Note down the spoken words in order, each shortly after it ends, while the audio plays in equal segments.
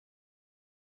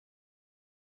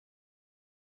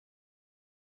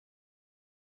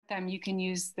them, you can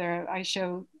use I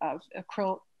show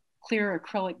clear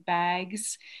acrylic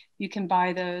bags. You can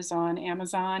buy those on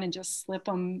Amazon and just slip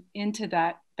them into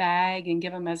that bag and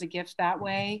give them as a gift that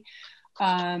way.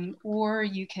 Or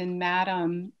you can mat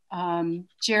them.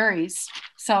 Jerry's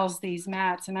sells these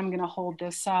mats, and I'm going to hold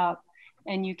this up,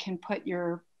 and you can put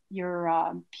your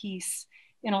piece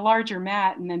in a larger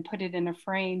mat and then put it in a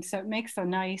frame. So it makes a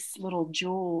nice little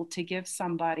jewel to give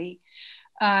somebody.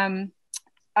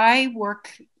 I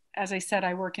work, as I said,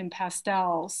 I work in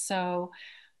pastels. So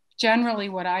generally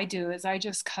what I do is I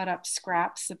just cut up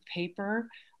scraps of paper.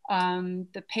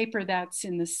 The paper that's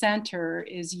in the center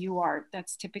is UArt.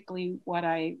 That's typically what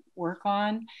I work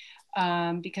on,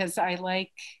 because I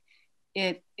like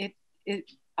it. It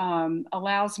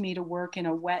allows me to work in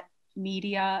a wet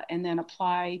media and then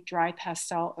apply dry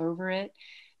pastel over it.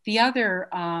 The other,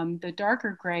 the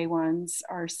darker gray ones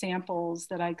are samples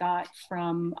that I got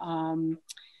from,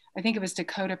 I think it was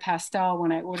Dakota Pastel.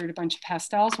 When I ordered a bunch of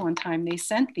pastels one time, they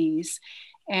sent these.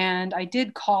 And I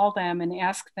did call them and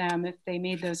ask them if they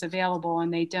made those available,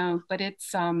 and they don't. But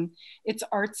it's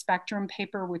art spectrum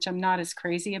paper, which I'm not as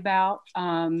crazy about,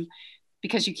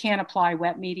 because you can't apply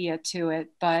wet media to it.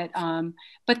 But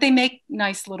they make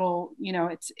nice little, you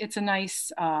know, it's a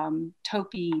nice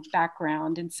taupey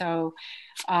background, and so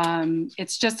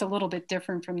it's just a little bit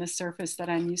different from the surface that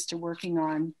I'm used to working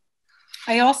on.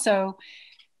 I also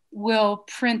will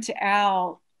print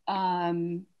out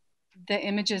the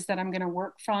images that I'm going to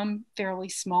work from fairly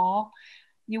small.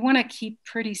 You want to keep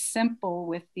pretty simple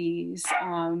with these,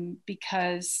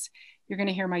 because you're going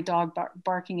to hear my dog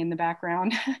barking in the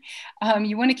background.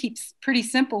 You want to keep pretty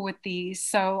simple with these.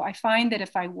 So I find that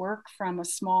if I work from a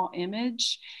small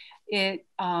image, it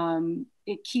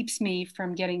keeps me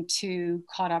from getting too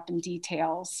caught up in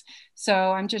details.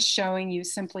 So I'm just showing you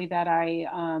simply that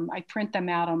I print them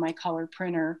out on my color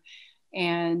printer.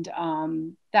 And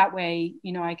that way,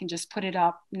 you know, I can just put it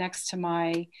up next to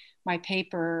my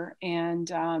paper, and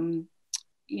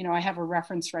you know, I have a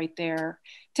reference right there.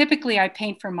 Typically, I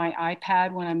paint from my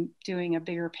iPad when I'm doing a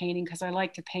bigger painting, because I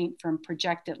like to paint from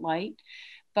projected light.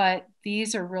 But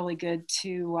these are really good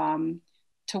to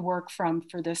work from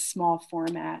for this small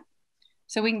format.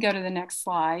 So we can go to the next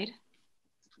slide.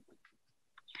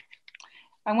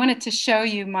 I wanted to show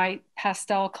you my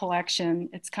pastel collection.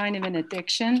 It's kind of an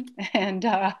addiction, and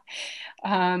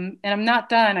I'm not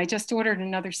done. I just ordered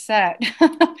another set.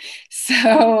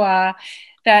 So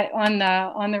that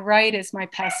on the right is my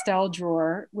pastel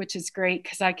drawer, which is great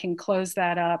because I can close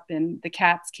that up and the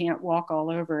cats can't walk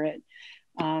all over it,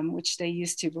 which they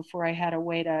used to before I had a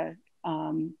way to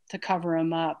cover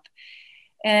them up.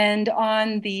 And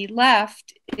on the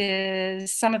left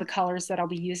is some of the colors that I'll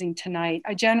be using tonight.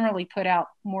 I generally put out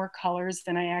more colors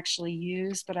than I actually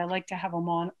use, but I like to have them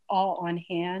all on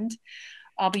hand.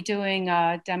 I'll be doing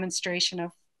a demonstration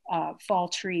of fall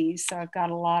trees. So I've got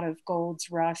a lot of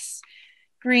golds, rusts,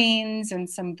 greens, and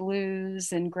some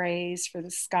blues and grays for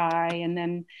the sky. And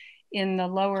then in the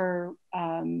lower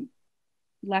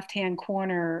left-hand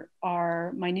corner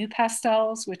are my new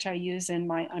pastels, which I use in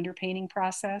my underpainting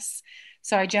process.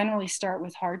 So I generally start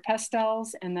with hard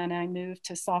pastels and then I move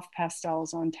to soft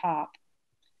pastels on top.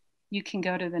 You can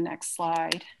go to the next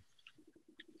slide.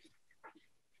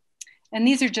 And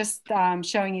these are just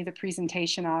showing you the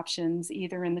presentation options,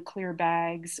 either in the clear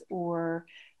bags or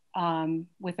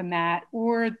with a mat,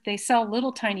 or they sell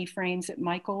little tiny frames at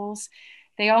Michael's.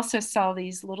 They also sell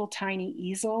these little tiny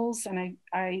easels, and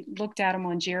I looked at them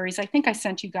on Jerry's. I think I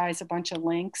sent you guys a bunch of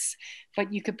links,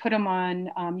 but you could put them on,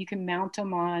 you can mount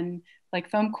them on like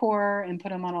foam core and put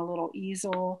them on a little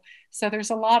easel. So there's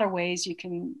a lot of ways you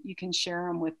can share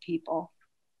them with people.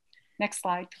 Next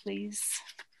slide, please.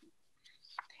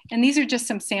 And these are just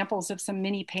some samples of some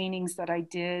mini paintings that I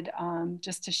did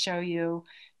just to show you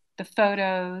the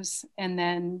photos and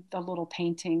then the little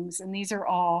paintings. And these are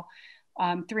all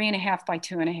 3.5 by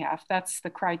 2.5. That's the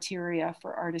criteria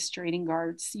for artist trading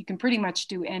cards. You can pretty much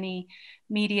do any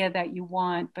media that you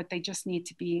want, but they just need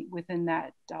to be within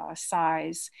that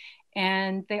size.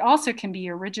 And they also can be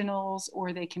originals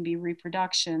or they can be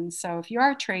reproductions. So if you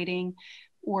are trading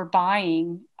or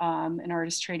buying an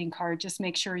artist trading card, just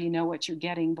make sure you know what you're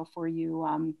getting before you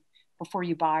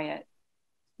buy it.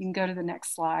 You can go to the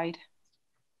next slide.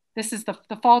 This is the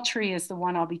fall tree is the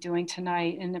one I'll be doing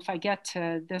tonight. And if I get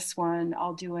to this one,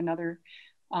 I'll do another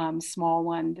small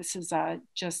one. This is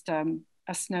just a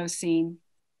snow scene.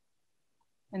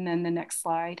 And then the next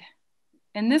slide.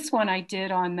 And this one I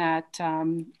did on that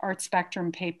art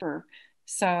spectrum paper.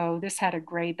 So this had a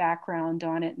gray background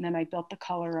on it, and then I built the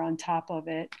color on top of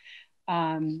it.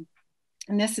 And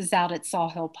this is out at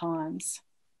Sawhill Ponds.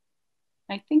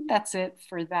 I think that's it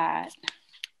for that.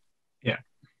 Yeah.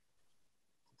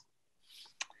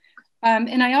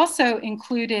 And I also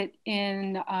include it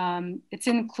in, it's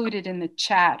included in the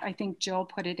chat. I think Jill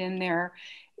put it in there.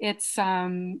 It's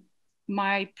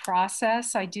my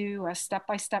process. I do a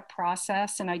step-by-step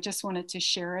process, and I just wanted to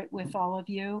share it with all of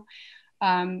you.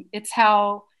 It's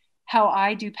how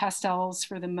I do pastels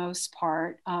for the most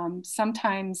part.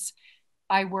 Sometimes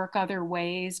I work other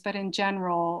ways, but in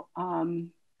general,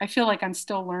 I feel like I'm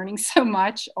still learning so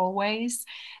much always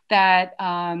that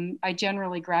I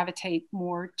generally gravitate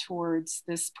more towards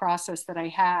this process that I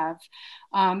have.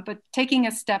 But taking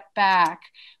a step back,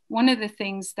 one of the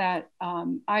things that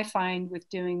I find with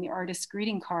doing the artist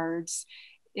greeting cards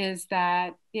is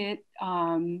that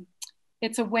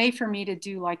it's a way for me to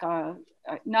do like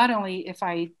not only if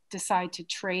I decide to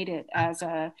trade it as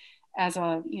a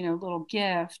little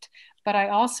gift, but I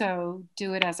also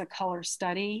do it as a color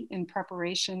study in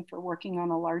preparation for working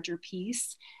on a larger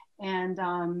piece. And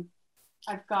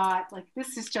I've got like,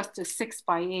 this is just a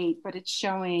 6x8, but it's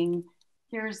showing,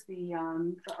 here's the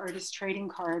artist trading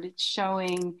card. It's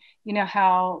showing,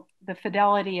 how the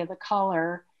fidelity of the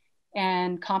color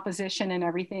and composition and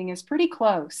everything is pretty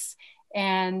close.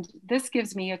 And this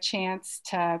gives me a chance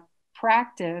to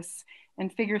practice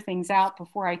and figure things out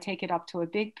before I take it up to a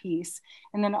big piece.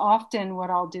 And then often what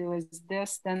I'll do is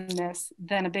this, then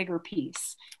a bigger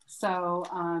piece. So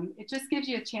it just gives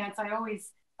you a chance. I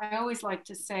always like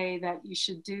to say that you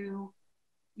should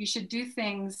do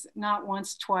things not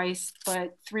once, twice,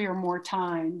 but 3 or more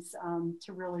times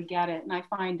to really get it. And I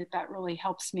find that really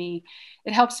helps me.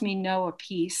 It helps me know a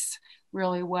piece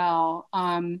really well.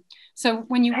 So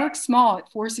when you work small, it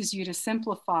forces you to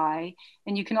simplify,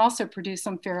 and you can also produce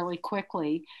them fairly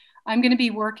quickly. I'm going to be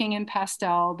working in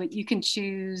pastel, but you can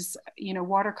choose,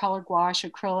 watercolor, gouache,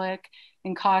 acrylic,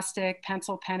 encaustic,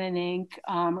 pencil, pen, and ink,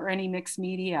 or any mixed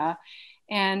media.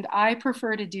 And I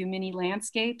prefer to do mini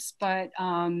landscapes, but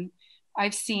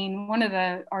I've seen one of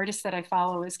the artists that I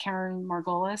follow is Karen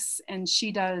Margolis, and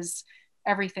she does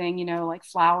everything, like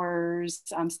flowers,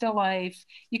 still life.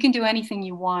 You can do anything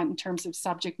you want in terms of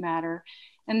subject matter.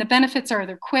 And the benefits are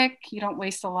they're quick, you don't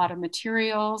waste a lot of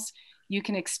materials, you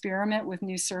can experiment with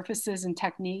new surfaces and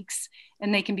techniques,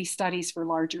 and they can be studies for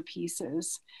larger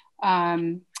pieces.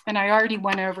 And I already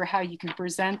went over how you can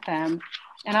present them.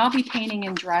 And I'll be painting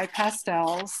in dry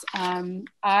pastels. In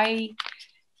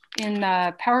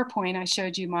the PowerPoint, I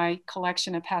showed you my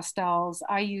collection of pastels.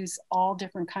 I use all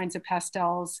different kinds of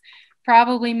pastels.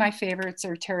 Probably my favorites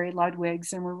are Terry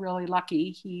Ludwig's, and we're really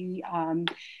lucky. He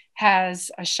has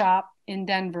a shop in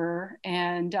Denver,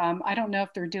 and I don't know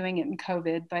if they're doing it in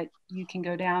COVID, but you can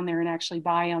go down there and actually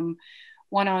buy them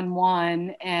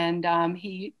one-on-one. And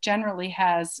he generally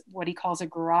has what he calls a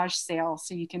garage sale,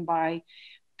 so you can buy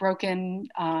broken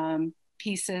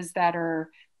pieces that are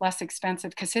less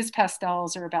expensive, because his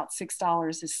pastels are about $6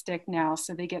 a stick now,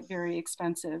 so they get very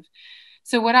expensive.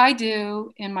 So what I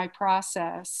do in my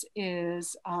process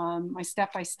is my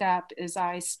step-by-step is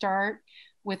I start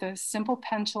with a simple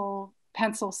pencil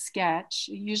sketch.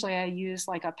 Usually I use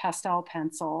like a pastel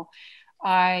pencil.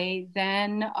 I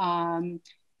then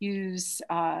use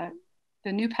the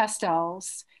new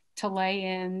pastels to lay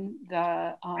in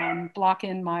block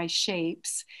in my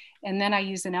shapes. And then I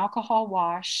use an alcohol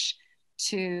wash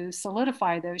to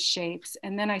solidify those shapes.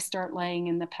 And then I start laying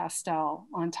in the pastel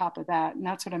on top of that. And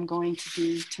that's what I'm going to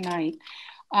do tonight.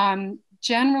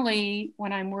 Generally,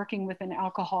 when I'm working with an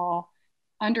alcohol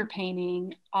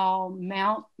underpainting, I'll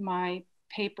mount my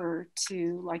paper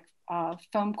to like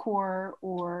foam core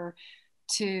or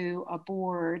to a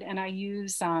board. And I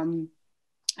use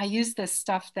this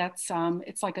stuff that's,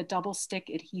 it's like a double stick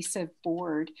adhesive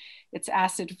board. It's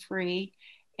acid free.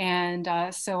 And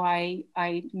so I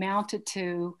mount it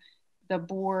to the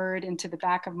board into the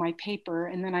back of my paper,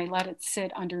 and then I let it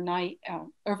sit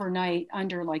overnight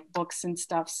under like books and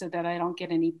stuff so that I don't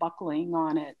get any buckling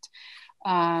on it.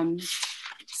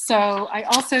 So I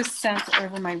also sent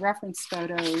over my reference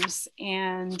photos,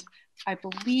 and I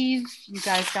believe you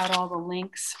guys got all the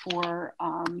links for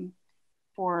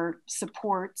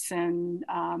supports and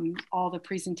all the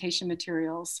presentation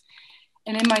materials.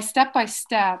 And in my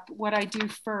step-by-step, what I do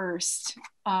first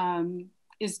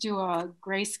is do a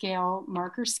grayscale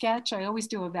marker sketch. I always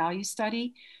do a value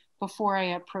study before I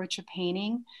approach a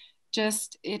painting.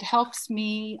 Just, it helps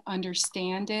me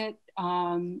understand it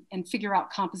and figure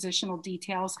out compositional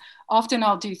details. Often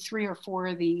I'll do 3 or 4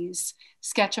 of these,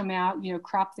 sketch them out,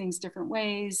 crop things different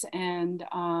ways, and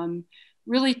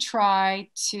really try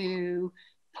to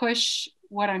push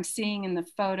what I'm seeing in the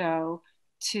photo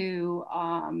to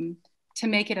to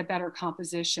make it a better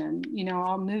composition. You know,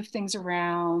 I'll move things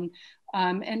around.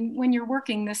 And when you're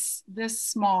working this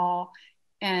small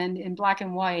and in black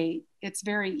and white, it's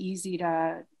very easy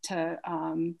to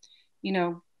you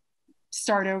know,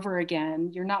 start over again.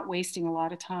 You're not wasting a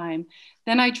lot of time.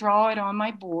 Then I draw it on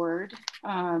my board.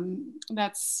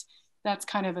 That's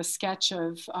kind of a sketch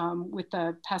of with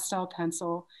the pastel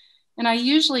pencil. And I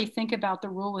usually think about the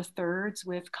rule of thirds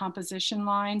with composition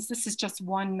lines. This is just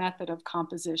one method of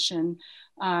composition.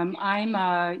 I'm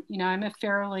a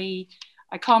fairly,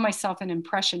 I call myself an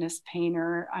impressionist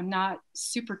painter. I'm not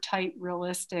super tight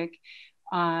realistic,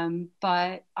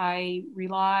 but I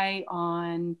rely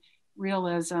on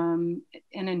realism,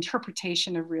 an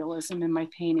interpretation of realism in my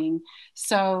painting.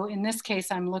 So in this case,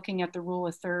 I'm looking at the rule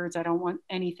of thirds. I don't want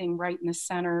anything right in the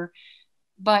center,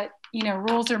 but you know,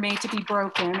 rules are made to be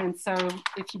broken. And so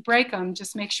if you break them,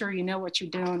 just make sure you know what you're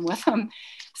doing with them.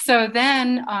 So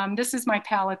then this is my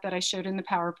palette that I showed in the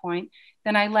PowerPoint.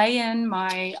 Then I lay in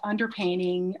my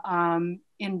underpainting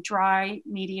in dry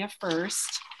media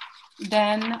first.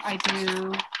 Then I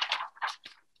do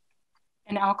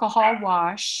an alcohol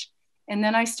wash. And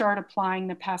then I start applying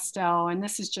the pastel. And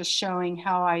this is just showing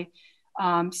how I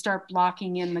start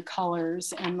blocking in the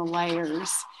colors and the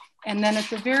layers. And then at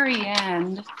the very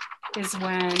end is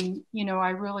when, you know,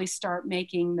 I really start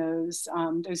making those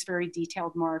very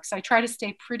detailed marks. I try to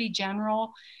stay pretty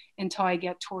general until I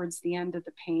get towards the end of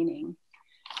the painting.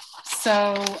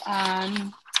 So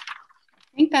I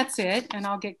think that's it. And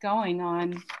I'll get going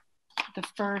on the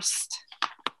first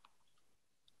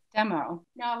demo.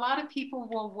 Now, a lot of people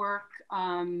will work,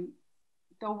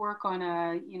 they'll work on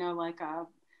a, you know, like a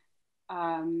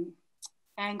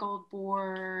angled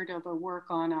board, or they'll work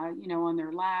on a, you know, on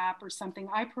their lap or something.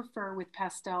 I prefer with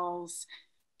pastels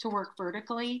to work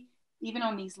vertically, even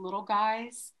on these little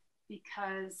guys,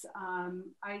 because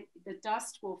the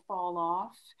dust will fall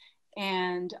off.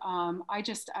 And I'm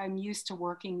used to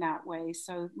working that way.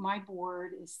 So my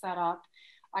board is set up.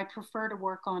 I prefer to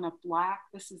work on a black,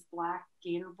 this is black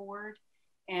gator board.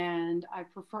 And I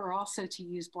prefer also to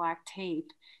use black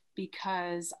tape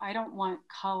because I don't want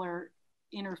color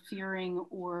interfering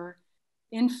or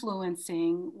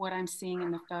influencing what I'm seeing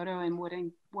in the photo and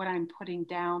what I'm putting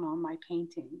down on my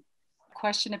painting.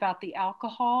 Question about the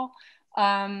alcohol.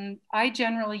 I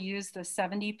generally use the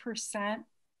 70%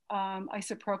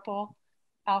 isopropyl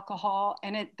alcohol.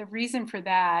 And the reason for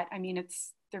that, I mean,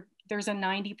 there's a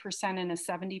 90% and a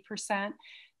 70%,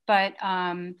 but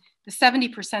the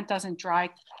 70% doesn't dry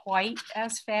quite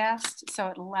as fast. So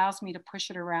it allows me to push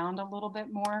it around a little bit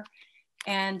more.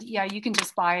 And yeah, you can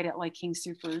just buy it at like King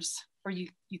Soopers, or you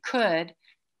could.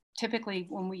 Typically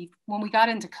when we got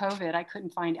into COVID, I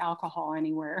couldn't find alcohol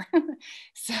anywhere.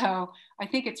 So I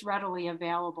think it's readily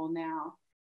available now.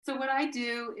 So what I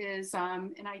do is,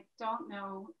 and I don't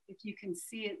know if you can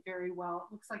see it very well,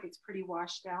 it looks like it's pretty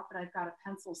washed out, but I've got a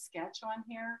pencil sketch on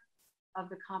here of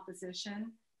the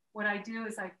composition. What I do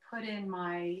is I put in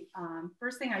my,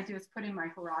 first thing I do is put in my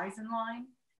horizon line.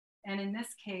 And in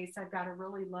this case, I've got a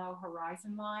really low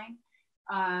horizon line.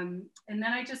 And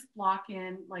then I just block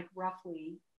in like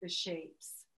roughly the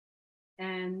shapes.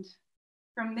 And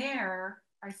from there,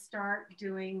 I start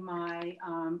doing my,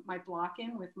 my block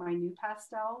in with my new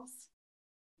pastels.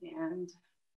 And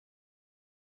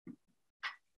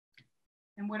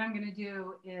what I'm gonna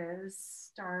do is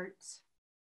start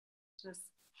just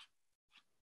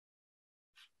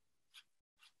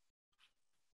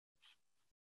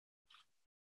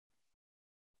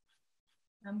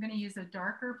I'm going to use a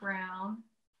darker brown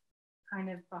kind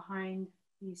of behind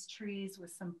these trees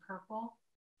with some purple.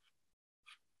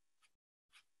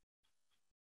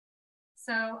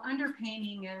 So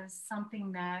underpainting is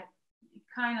something that you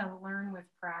kind of learn with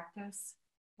practice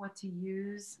what to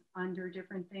use under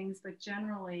different things, but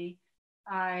generally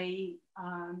I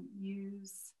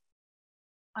use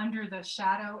under the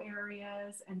shadow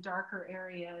areas and darker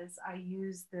areas, I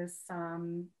use this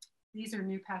these are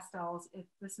new pastels.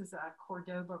 This is a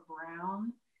Cordoba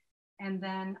brown. And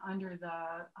then under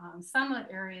the sunlit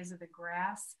areas of the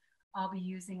grass, I'll be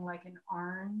using like an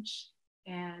orange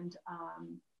and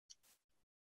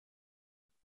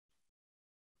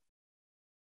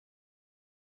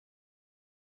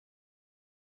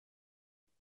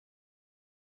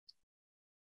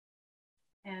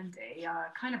a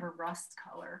kind of a rust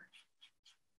color.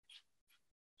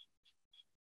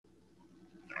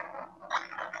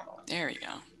 There you go.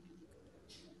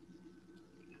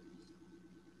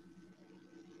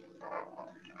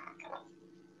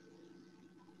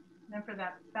 Then for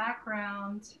that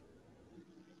background,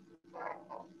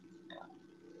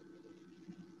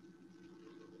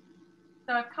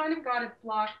 so I've kind of got it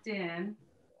blocked in.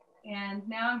 And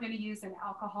now I'm going to use an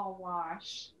alcohol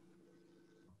wash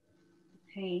to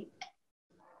paint.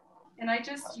 And I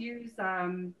just use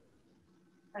a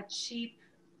cheap,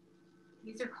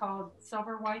 these are called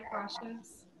silver white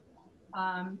brushes.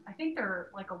 I think they're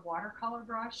like a watercolor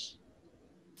brush.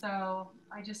 So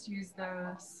I just use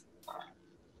those.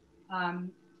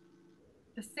 Um,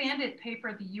 the sanded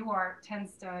paper, the UART,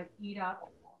 tends to eat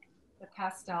up the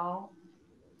pastel.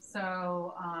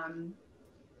 So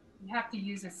you have to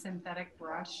use a synthetic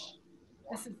brush.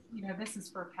 This is, this is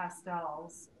for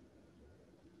pastels.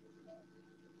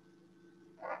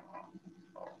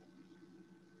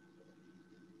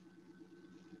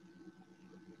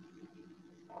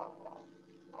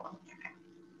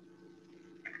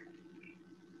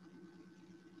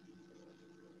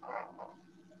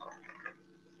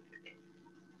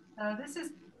 This is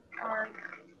part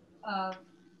of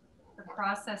the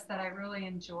process that I really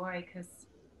enjoy because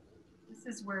this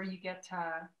is where you get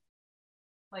to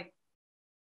like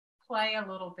play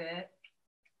a little bit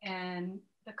and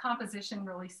the composition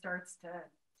really starts to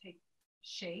take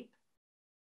shape.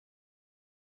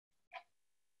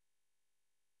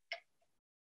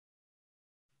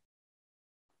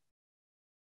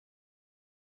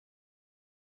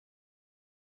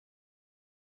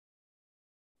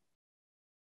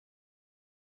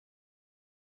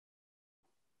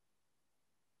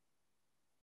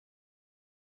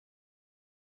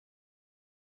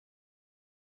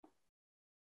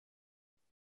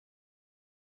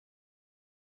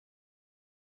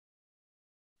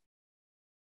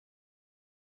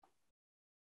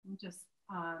 I'm just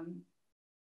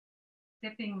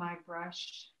dipping my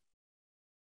brush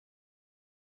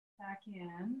back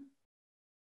in.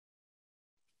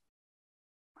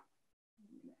 I'm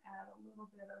going to add a little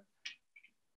bit of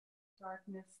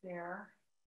darkness there.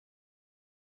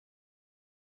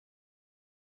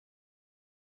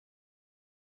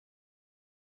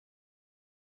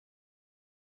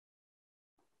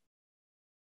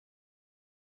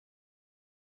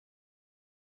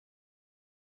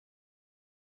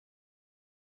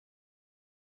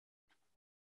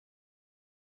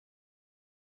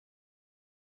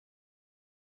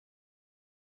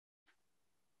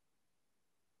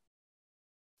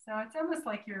 So it's almost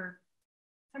like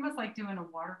doing a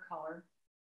watercolor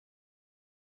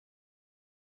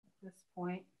at this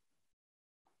point.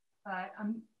 But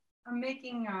I'm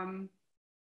making I'm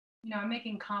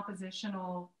making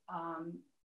compositional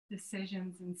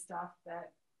decisions and stuff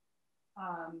that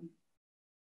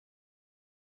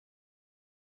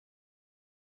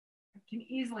can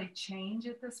easily change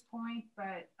at this point,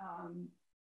 but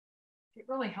it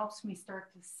really helps me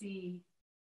start to see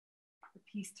the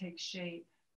piece take shape.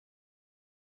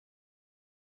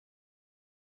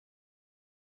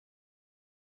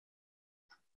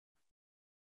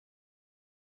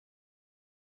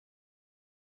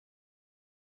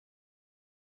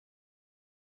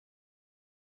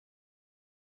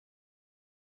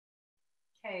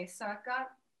 Okay, so I've got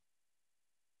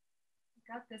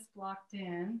this blocked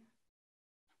in,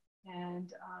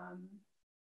 and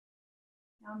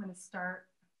now I'm going to start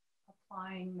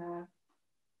applying the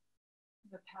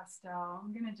pastel.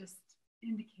 I'm going to just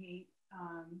indicate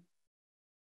a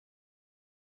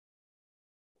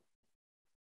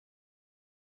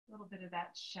little bit of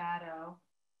that shadow.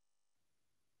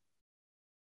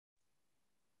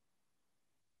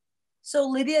 So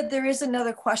Lydia, there is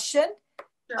another question.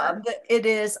 Sure. It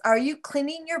is, are you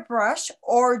cleaning your brush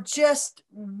or just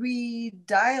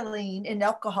redialing in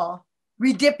alcohol?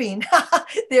 Redipping.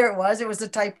 There it was a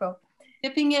typo.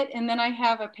 Dipping it, and then I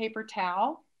have a paper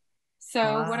towel.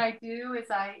 So what I do is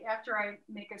after I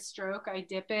make a stroke, I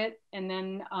dip it, and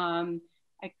then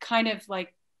I kind of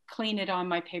like clean it on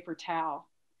my paper towel.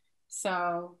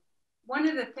 So one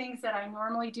of the things that I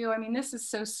normally do, I mean, this is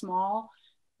so small,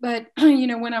 but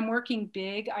when I'm working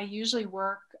big, I usually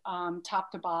work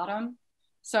top to bottom.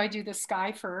 So I do the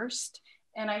sky first,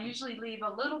 and I usually leave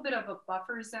a little bit of a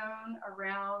buffer zone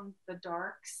around the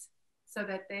darks so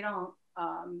that they don't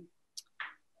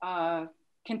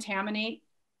contaminate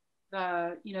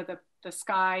the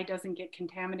sky doesn't get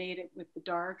contaminated with the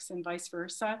darks and vice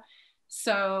versa.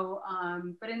 So,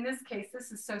 but in this case,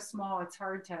 this is so small, it's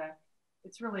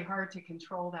really hard to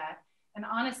control that. And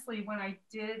honestly, when I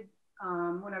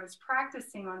was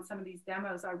practicing on some of these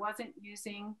demos, I wasn't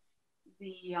using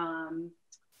the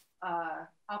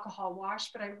alcohol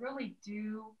wash, but I really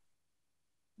do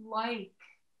like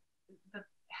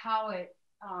how it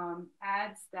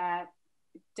adds that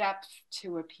depth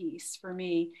to a piece for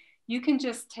me. You can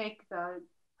just take the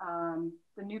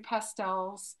new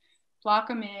pastels, block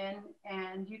them in,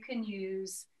 and you can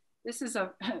use,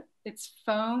 it's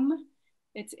foam,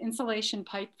 It's insulation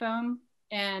pipe foam,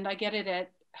 and I get it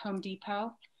at Home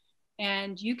Depot.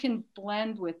 And you can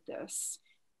blend with this.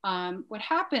 What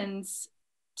happens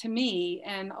to me,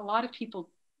 and a lot of people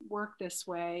work this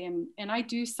way, and I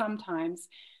do sometimes,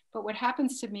 but what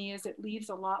happens to me is it leaves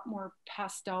a lot more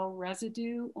pastel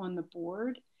residue on the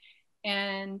board.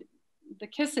 And the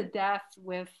kiss of death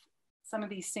with some of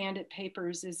these sanded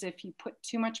papers is if you put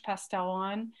too much pastel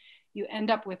on, you end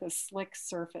up with a slick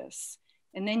surface,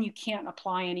 and then you can't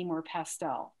apply any more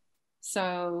pastel.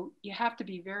 So you have to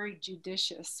be very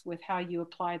judicious with how you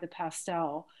apply the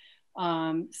pastel.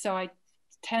 So I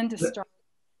tend to start.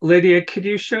 Lydia, could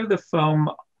you show the foam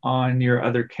on your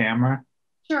other camera?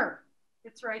 Sure,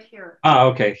 it's right here. Oh,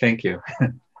 okay, thank you.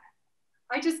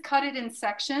 I just cut it in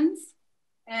sections,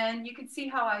 and you can see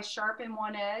how I sharpen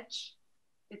one edge.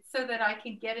 It's so that I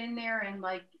can get in there and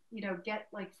like, get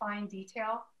like fine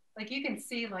detail. Like you can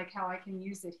see like how I can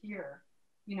use it here.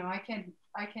 I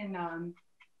can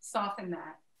soften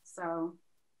that. So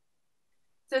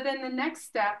then the next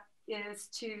step is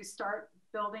to start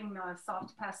building the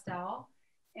soft pastel.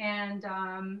 And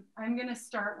I'm gonna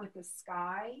start with the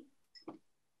sky.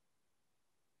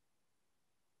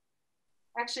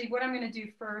 Actually, what I'm gonna do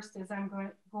first is I'm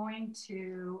going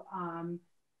to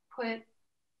put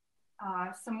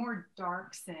some more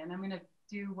darks in. I'm going to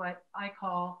do what I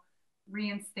call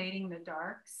reinstating the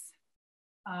darks,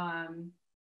 and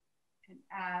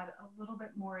add a little bit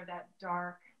more of that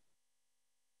dark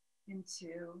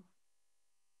into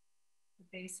the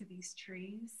base of these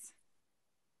trees.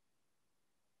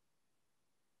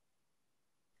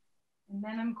 And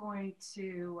then I'm going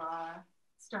to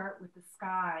start with the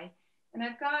sky. And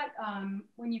I've got,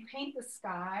 when you paint the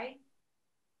sky,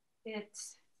 it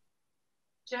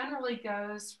generally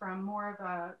goes from more of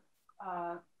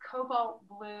a cobalt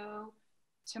blue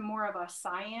to more of a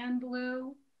cyan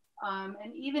blue.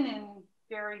 And even in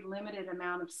very limited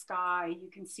amount of sky, you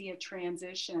can see a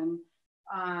transition.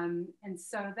 And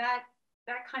so that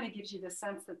kind of gives you the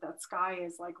sense that that sky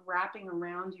is like wrapping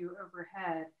around you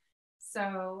overhead.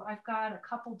 So I've got a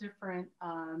couple different,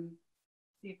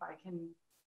 see if I can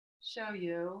show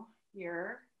you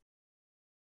here.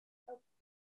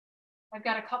 I've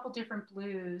got a couple different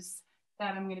blues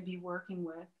that I'm going to be working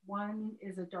with. One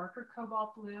is a darker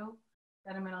cobalt blue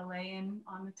that I'm going to lay in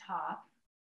on the top.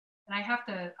 And I have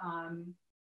to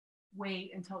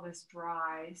wait until this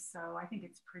dries. So I think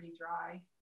it's pretty dry.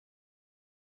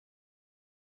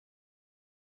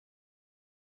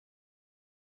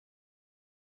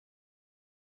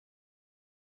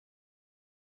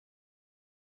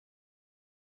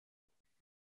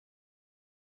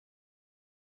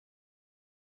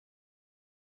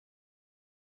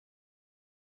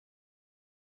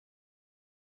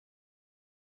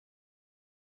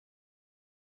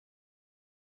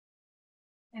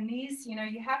 And these, you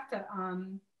have to,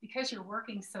 because you're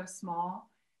working so small,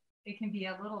 it can be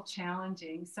a little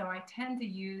challenging. So I tend to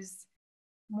use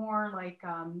more like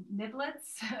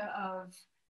niblets of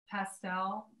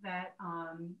pastel that,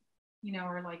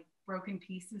 are like broken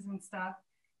pieces and stuff.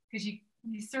 Because you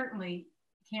certainly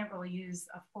can't really use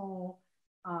a full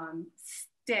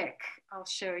stick. I'll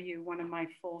show you one of my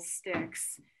full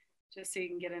sticks just so you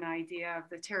can get an idea of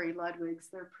the Terry Ludwigs.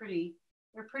 They're pretty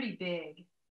big.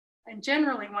 And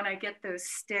generally when I get those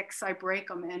sticks, I break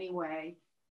them anyway,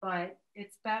 but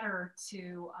it's better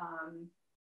to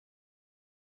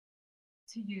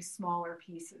use smaller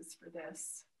pieces for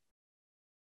this.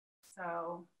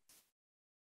 So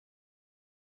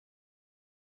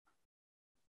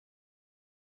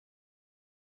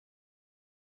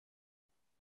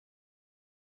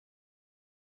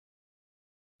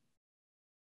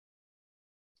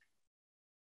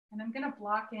and I'm going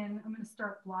to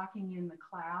start blocking in the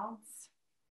clouds.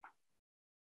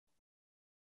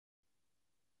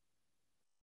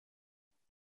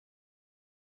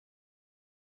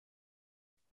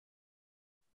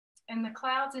 And the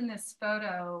clouds in this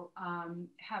photo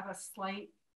have a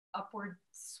slight upward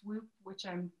swoop, which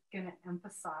I'm going to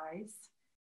emphasize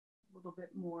a little bit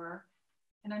more.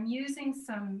 And I'm using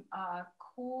some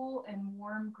cool and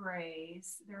warm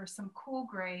grays. There are some cool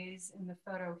grays in the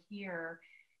photo here,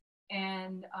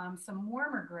 and some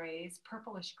warmer grays,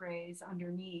 purplish grays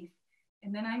underneath.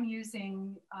 And then I'm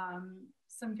using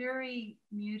some very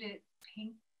muted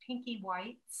pinky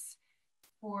whites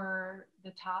for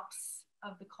the tops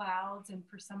of the clouds and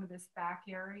for some of this back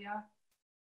area.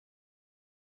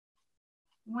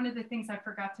 One of the things I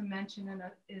forgot to mention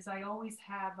is I always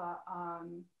have a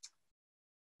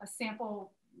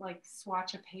sample like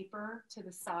swatch of paper to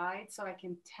the side so I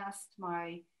can test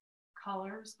my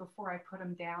colors before I put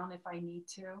them down if I need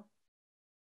to.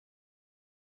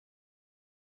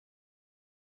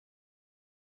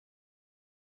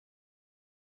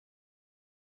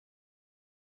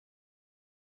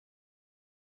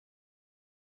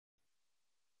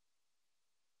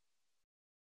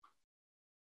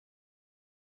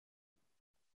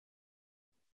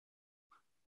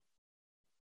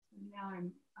 now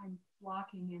I'm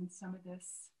blocking in some of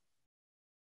this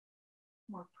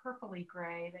more purpley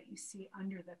gray that you see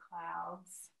under the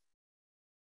clouds.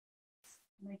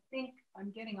 And I think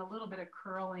I'm getting a little bit of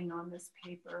curling on this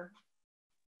paper.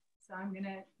 So I'm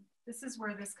gonna, this is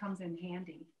where this comes in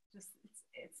handy. Just,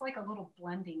 it's like a little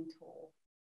blending tool.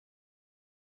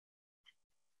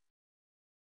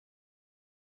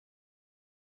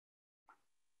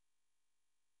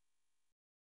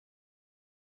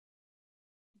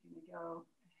 I'm gonna go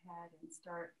ahead and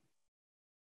start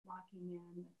blocking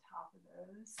in the top of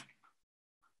those.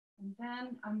 And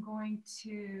then I'm going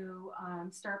to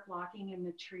start blocking in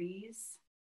the trees.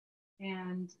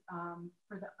 And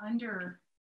for the under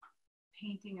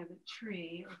painting of the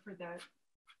tree, or for the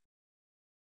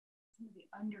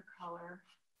undercolor,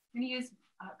 I'm going to use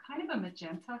kind of a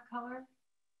magenta color.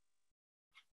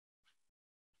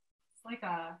 It's like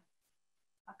a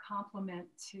complement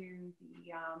to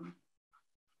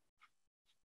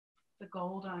the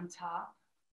gold on top,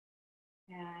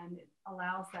 and it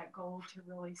allows that gold to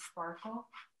really sparkle.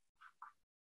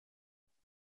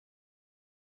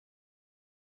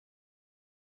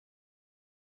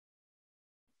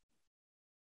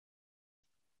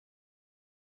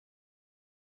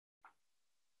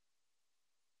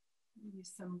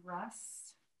 Use some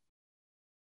rust.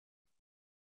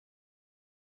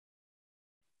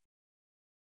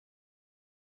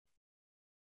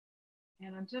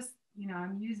 And I'm just,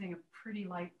 I'm using a pretty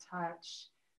light touch.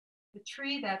 The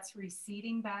tree that's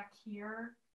receding back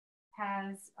here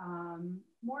has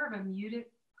more of a muted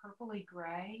purpley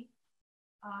gray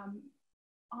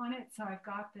on it. So I've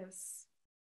got this,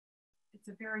 it's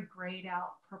a very grayed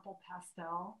out purple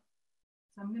pastel.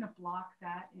 So I'm going to block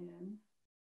that in.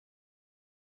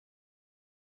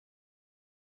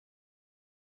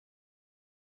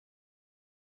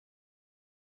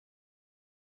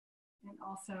 And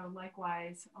also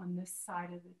likewise on this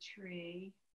side of the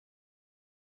tree.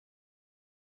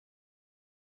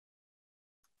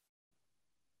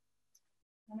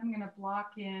 And I'm going to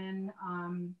block in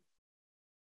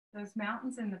those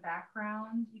mountains in the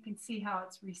background. You can see how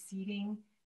it's receding.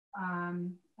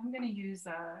 I'm going to use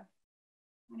a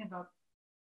kind of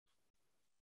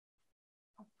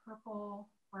a purple,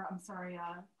 or I'm sorry,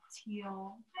 a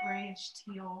teal, grayish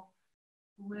teal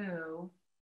blue.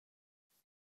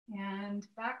 And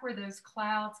back where those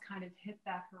clouds kind of hit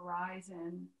that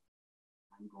horizon,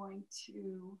 I'm going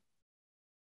to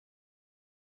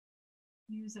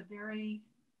use a very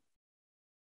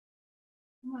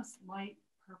almost light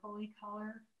purpley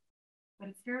color, but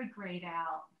it's very grayed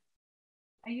out.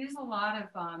 I use a lot of,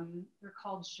 they're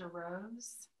called Giroux,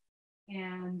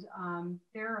 and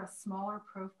they're a smaller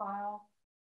profile.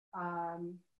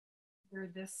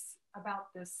 They're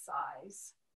about this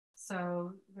size.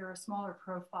 So they're a smaller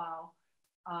profile.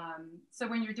 So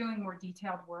when you're doing more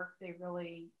detailed work, they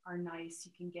really are nice.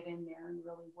 You can get in there and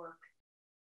really work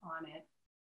on it.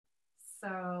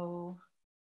 So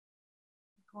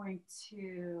I'm going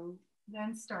to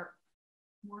then start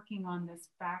working on this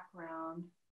background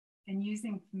and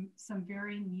using some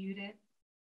very muted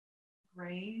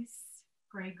grays,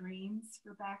 gray greens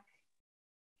for back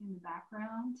in the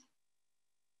background.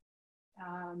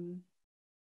 And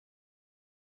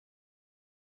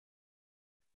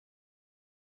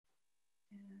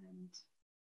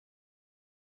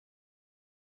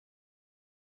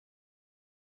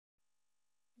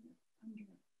I'm going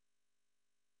to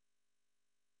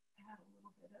add a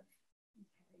little bit of,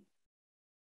 okay.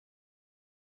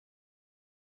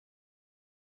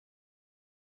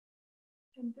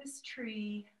 And this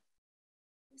tree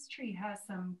has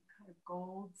some kind of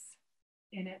golds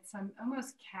in it, some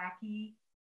almost khaki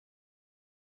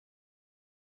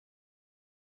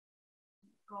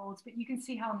golds, but you can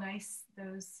see how nice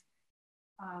those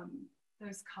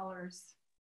colors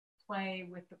play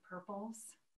with the purples.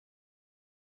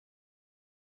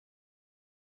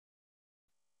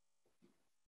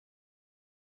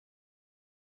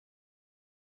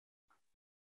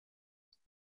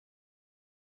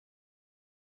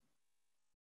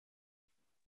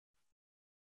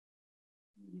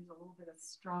 Use a little bit of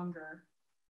stronger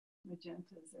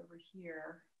magentas over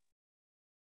here.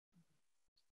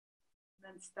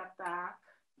 Then step back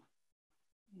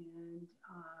and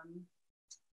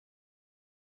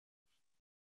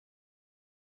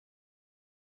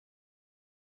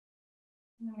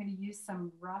I'm going to use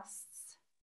some rusts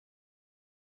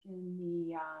in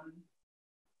the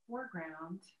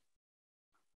foreground.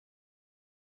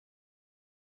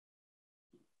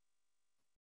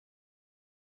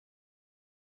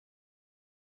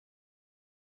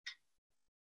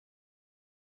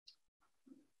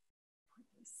 Put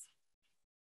this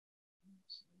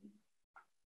actually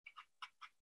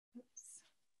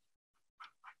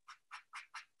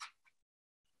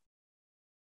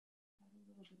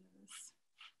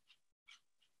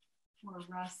or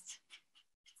rust.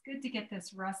 It's good to get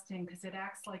this rust in because it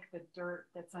acts like the dirt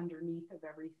that's underneath of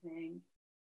everything.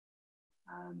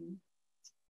 I'm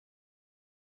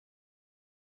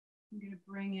going to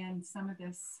bring in some of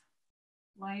this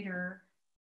lighter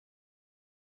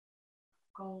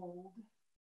gold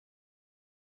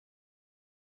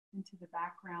into the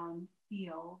background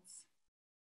fields.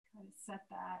 Kind of set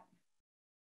that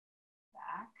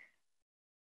back.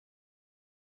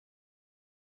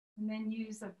 And then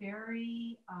use a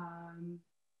very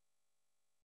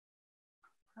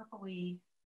purpley,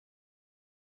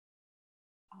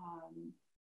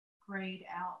 grayed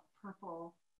out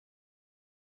purple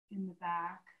in the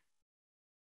back.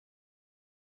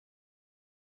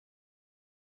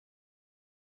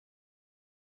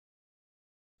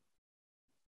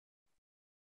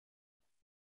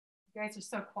 You guys are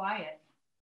so quiet.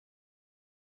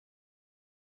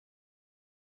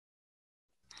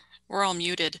 We're all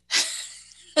muted.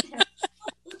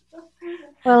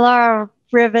 Well, are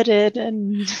riveted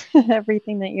and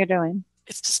everything that you're doing.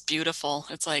 It's just beautiful.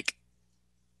 It's like,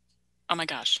 oh my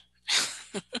gosh.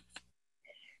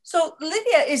 So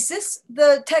Lydia, is this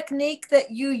the technique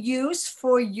that you use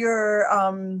for your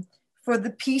for the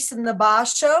piece in the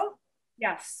basho?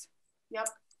 Yes. Yep.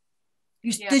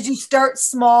 Did you start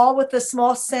small with a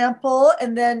small sample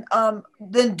and then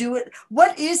do it?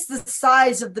 What is the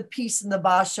size of the piece in the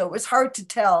basho? It's hard to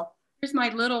tell. Here's my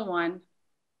little one.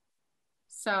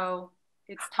 So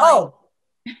it's tiny. Oh,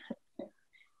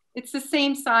 it's the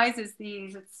same size as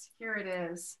these. Here it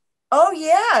is. Oh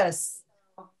yes.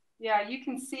 Yeah, you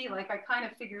can see like I kind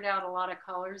of figured out a lot of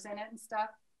colors in it and stuff.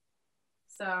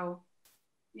 So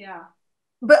yeah.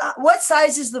 But what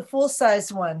size is the full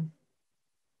size one?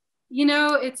 You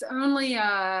know, it's only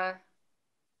I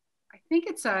think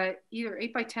it's either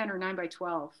 8 by 10 or 9 by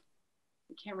 12.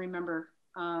 I can't remember.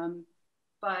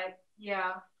 But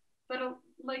yeah, but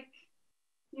like,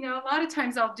 you know, a lot of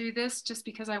times I'll do this just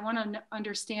because I want to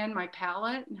understand my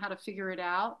palette and how to figure it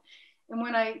out. And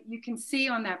when you can see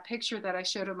on that picture that I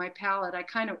showed of my palette, I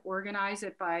kind of organize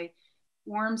it by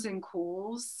warms and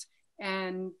cools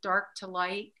and dark to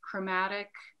light, chromatic,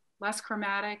 less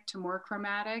chromatic to more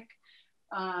chromatic.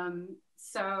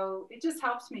 So it just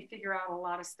helps me figure out a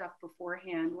lot of stuff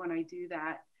beforehand when I do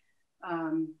that.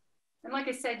 And like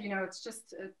I said, you know, it's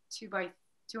just a 2 by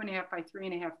 2.5 by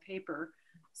 3.5 paper.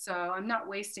 So I'm not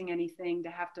wasting anything to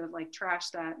have to like trash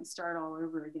that and start all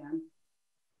over again.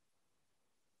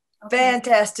 Okay.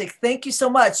 Fantastic. Thank you so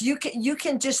much. You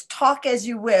can just talk as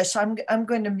you wish. I'm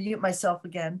going to mute myself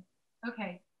again.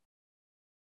 Okay.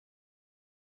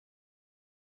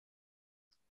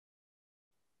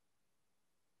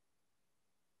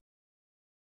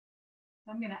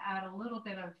 I'm going to add a little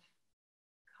bit of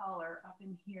color up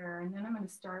in here, and then I'm going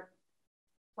to start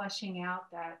fleshing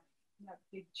out that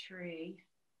big tree.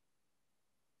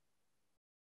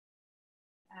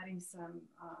 Adding some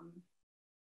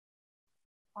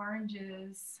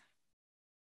oranges.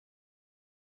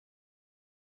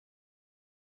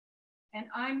 And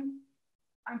I'm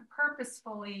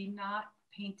purposefully not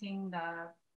painting the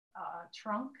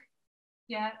trunk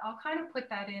yet. I'll kind of put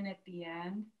that in at the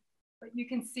end, but you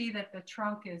can see that the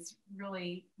trunk is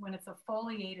really, when it's a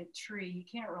foliated tree, you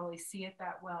can't really see it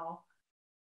that well.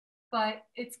 But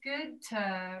it's good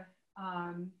to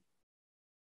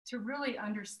really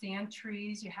understand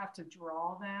trees, you have to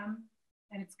draw them.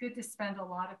 And it's good to spend a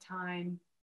lot of time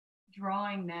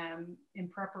drawing them in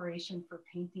preparation for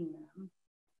painting them.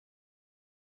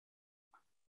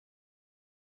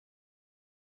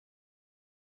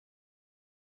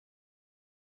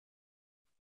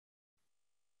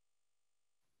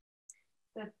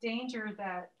 The danger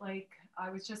that, like,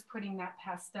 I was just putting that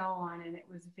pastel on and it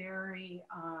was very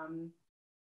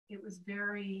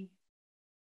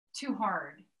too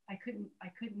hard. I couldn't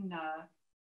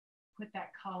put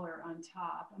that color on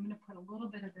top. I'm going to put a little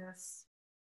bit of this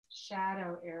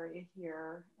shadow area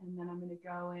here, and then I'm going to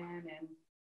go in and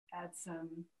add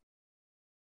some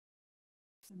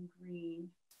green.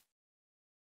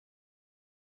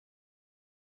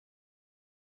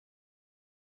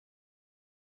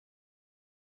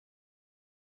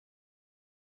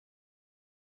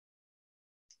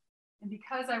 And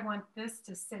because I want this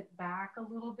to sit back a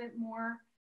little bit more,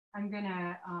 I'm going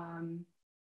to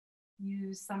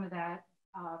use some of that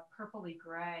purpley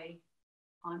gray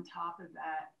on top of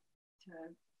that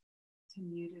to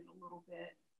mute it a little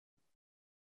bit.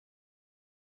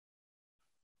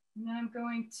 And then I'm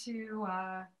going to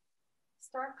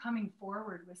start coming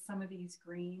forward with some of these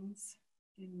greens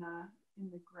in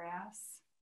the grass.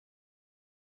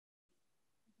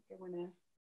 I want to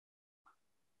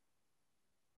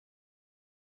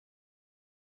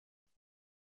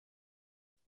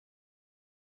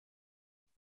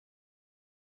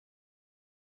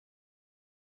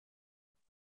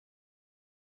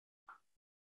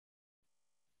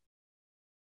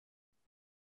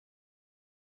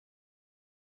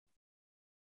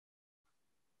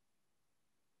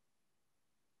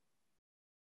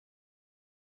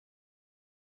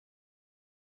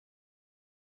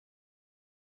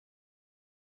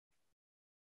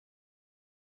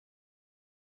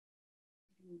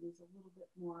there's a little bit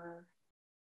more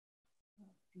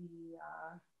of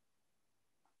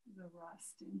the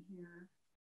rust in here.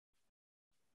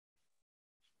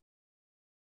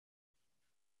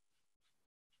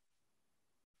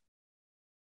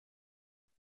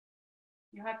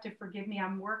 You have to forgive me.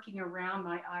 I'm working around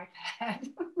my iPad,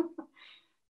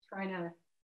 trying to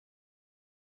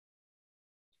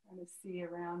see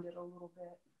around it a little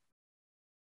bit.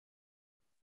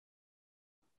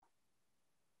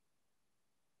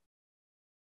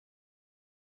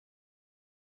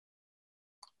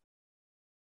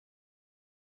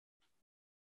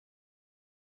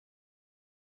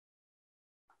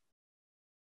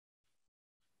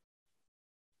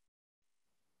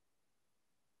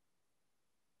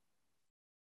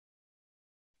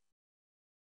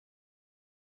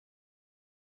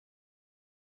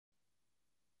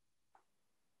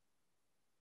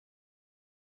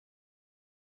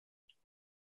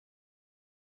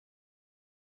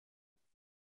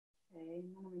 Okay, and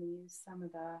then I'm going to use some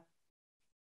of the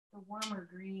warmer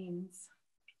greens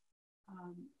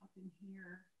up in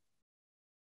here.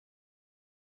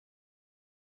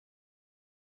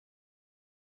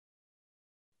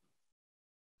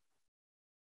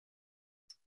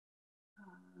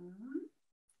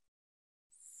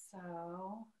 So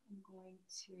I'm going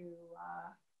to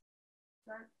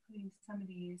start putting some of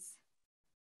these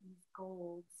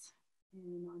golds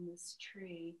in on this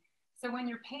tree. So when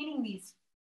you're painting these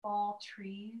fall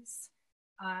trees,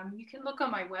 you can look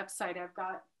on my website.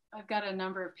 I've got a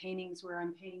number of paintings where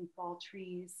I'm painting fall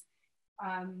trees.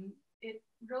 It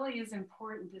really is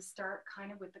important to start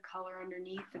kind of with the color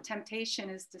underneath. The temptation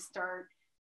is to start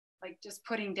like just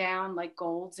putting down like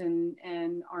golds and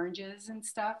oranges and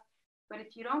stuff. But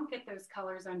if you don't get those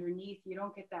colors underneath, you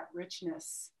don't get that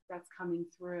richness that's coming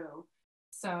through.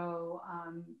 So,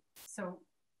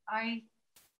 I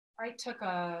took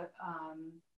a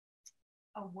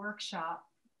workshop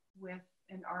with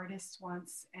an artist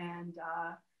once, and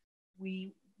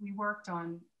we worked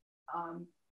on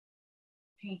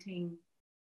painting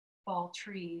fall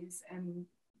trees, and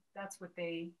that's what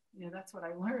that's what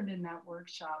I learned in that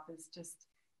workshop, is just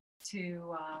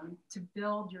to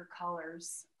build your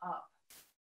colors up.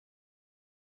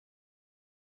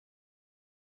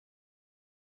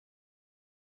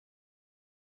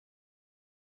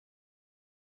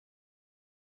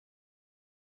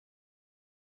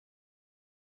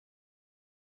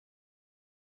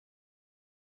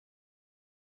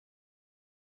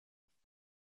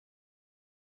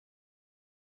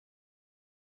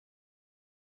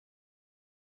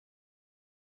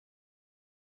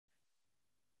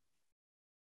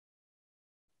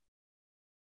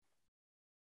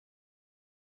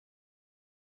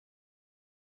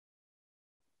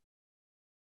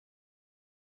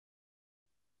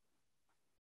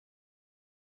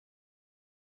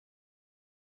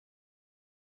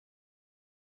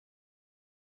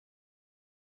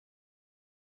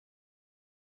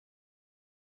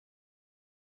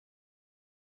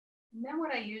 And then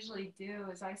what I usually do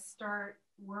is I start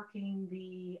working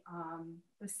the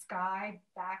sky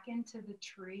back into the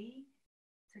tree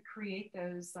to create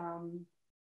those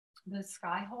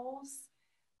sky holes.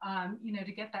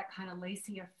 To get that kind of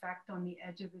lacy effect on the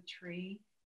edge of the tree.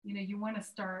 You want to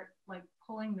start like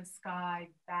pulling the sky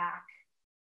back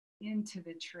into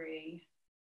the tree.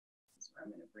 This is where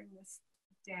I'm going to bring this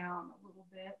down a little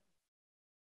bit.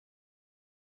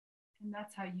 And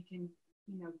that's how you can,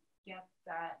 get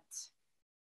that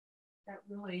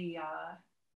really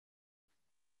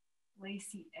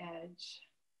lacy edge.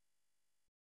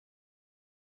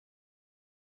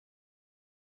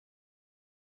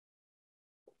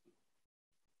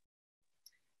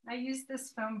 I use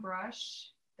this foam brush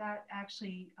that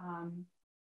actually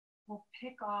will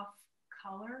pick off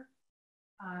color.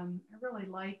 I really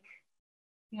like,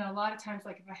 a lot of times,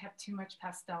 like if I have too much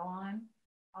pastel on,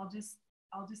 I'll just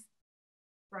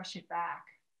brush it back.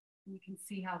 And you can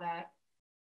see how that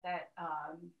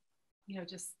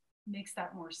just makes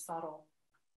that more subtle.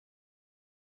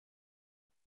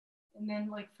 And then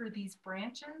like for these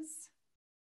branches,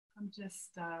 I'm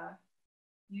just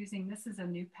using, this is a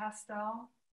new pastel,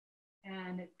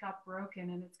 and it got broken,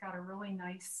 and it's got a really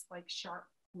nice like sharp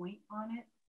point on it.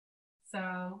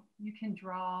 So you can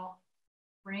draw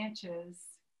branches,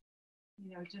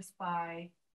 just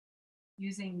by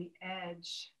using the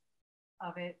edge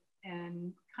of it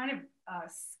and kind of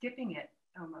skipping it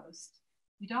almost.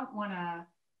 You don't want to,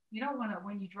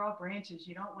 when you draw branches,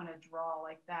 you don't want to draw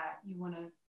like that. You want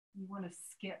to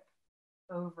skip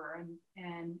over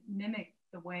and mimic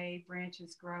the way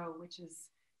branches grow, which is,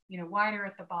 wider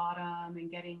at the bottom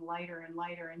and getting lighter and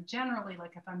lighter. And generally,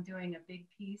 like if I'm doing a big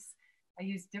piece, I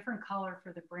use different color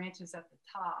for the branches at the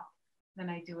top than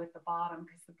I do at the bottom,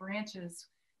 because the branches,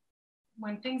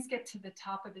 when things get to the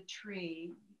top of the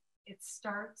tree, it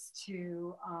starts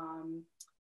to,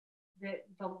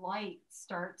 the light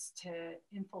starts to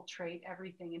infiltrate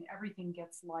everything and everything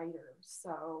gets lighter.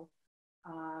 So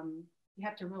you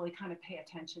have to really kind of pay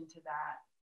attention to that.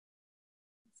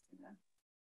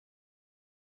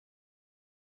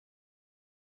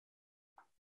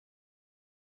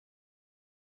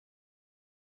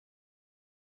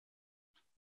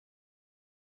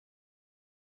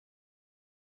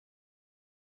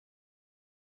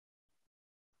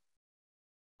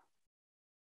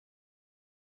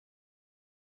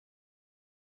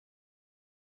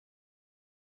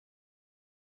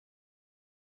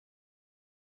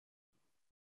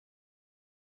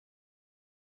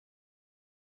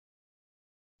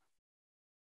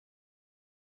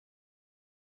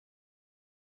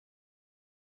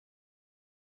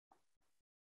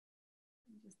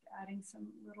 Just adding some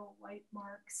little white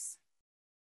marks.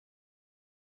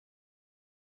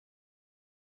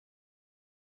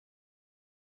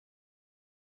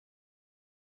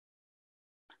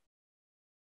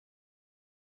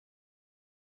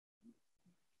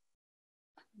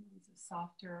 Use a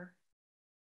softer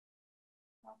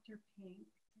pink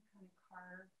to kind of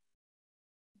carve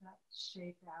that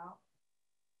shape out.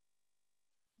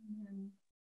 And then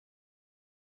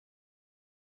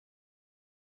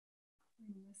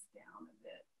bring this down a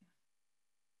bit.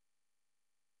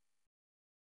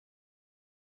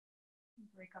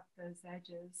 Break up those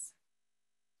edges.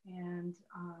 And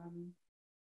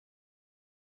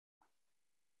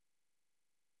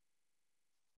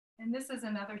this is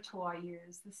another tool I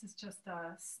use. This is just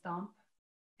a stump,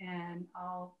 and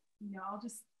I'll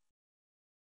just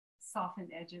soften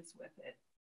edges with it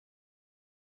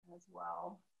as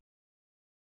well.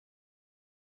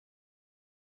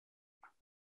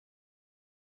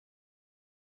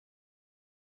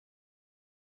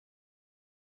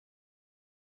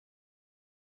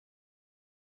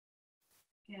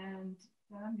 And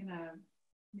then I'm gonna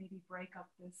maybe break up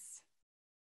this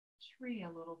tree a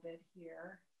little bit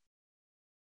here.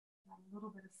 Add a little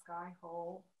bit of sky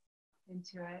hole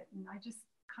into it. And I just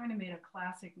kind of made a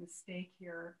classic mistake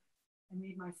here. I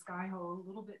made my sky hole a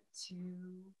little bit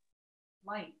too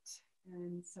light.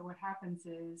 And so what happens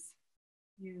is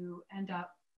you end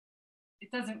up, it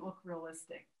doesn't look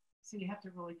realistic. So you have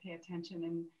to really pay attention.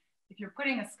 And if you're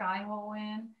putting a sky hole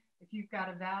in, if you've got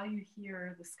a value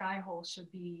here, the sky hole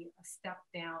should be a step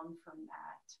down from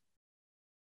that.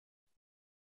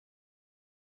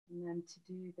 And then to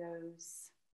do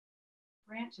those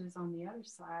branches on the other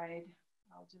side,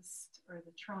 I'll just, or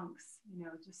the trunks,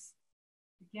 just,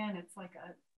 again, it's like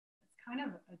it's kind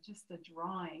of just a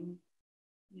drawing,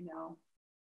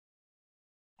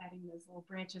 adding those little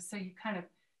branches. So you kind of,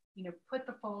 put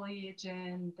the foliage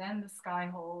in, then the sky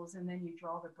holes, and then you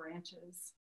draw the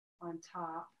branches on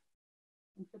top.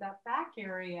 And for that back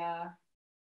area,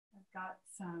 I've got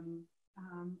some,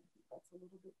 that's a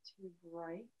little bit too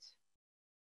bright.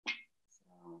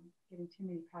 So I'm getting too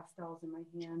many pastels in my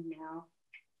hand now.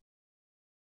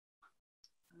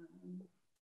 I'm gonna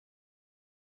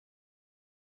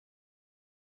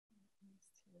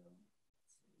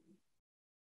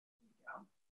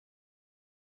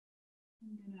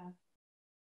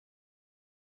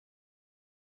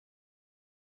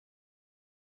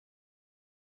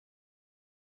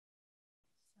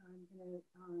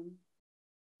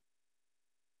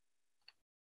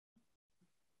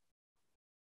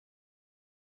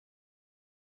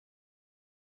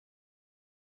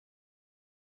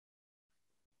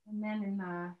and then in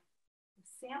the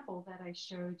sample that I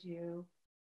showed you,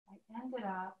 I ended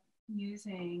up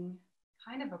using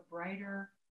kind of a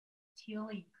brighter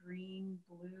tealy green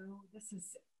blue. This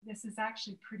is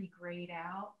actually pretty grayed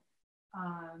out,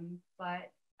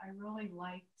 but I really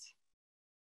liked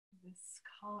this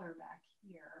color back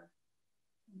here.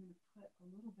 I'm going to put a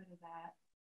little bit of that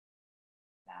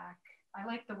back. I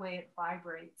like the way it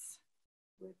vibrates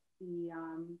with the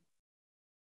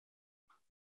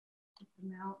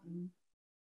mountain.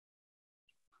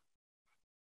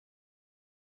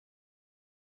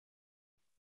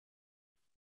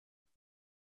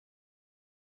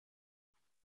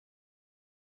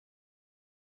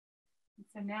 And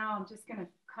so now I'm just going to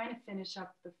kind of finish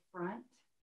up the front.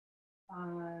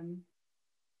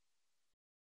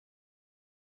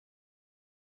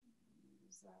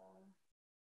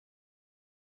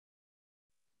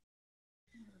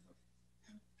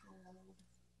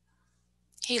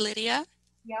 Hey, Lydia.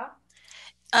 Yeah.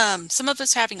 Some of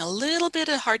us are having a little bit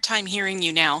of hard time hearing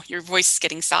you now. Your voice is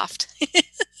getting soft.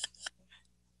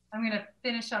 I'm going to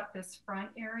finish up this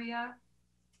front area.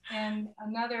 And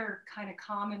another kind of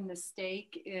common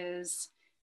mistake is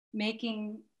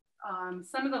making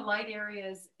some of the light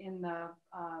areas in the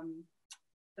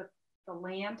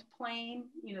land plane,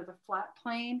 you know, the flat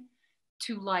plane,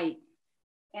 too light.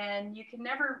 And you can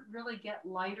never really get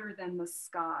lighter than the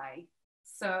sky.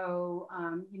 So,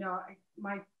 you know,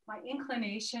 my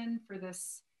inclination for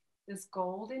this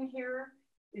gold in here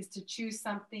is to choose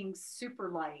something super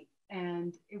light,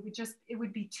 and it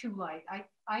would be too light.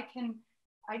 I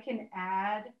can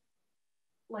add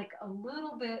like a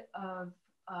little bit of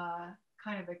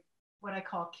kind of what I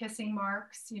call kissing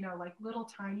marks, you know, like little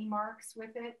tiny marks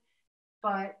with it.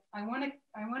 But I want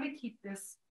to keep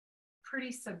this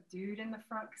pretty subdued in the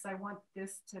front because I want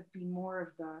this to be more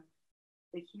of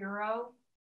the hero.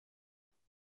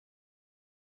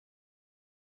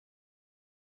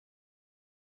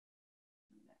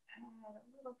 Add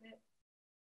a little bit.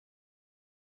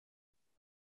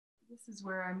 This is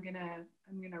where I'm gonna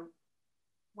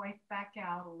wipe back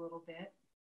out a little bit,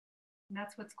 and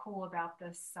that's what's cool about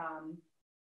this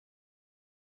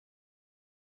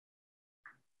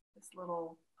this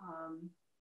little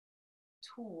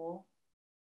tool,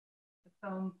 the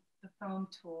foam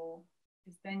tool,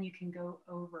 is then you can go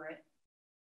over it.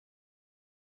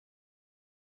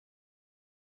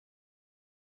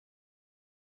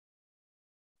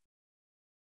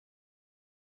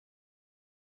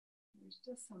 There's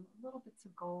just some little bits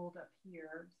of gold up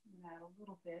here. So I'm gonna add a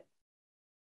little bit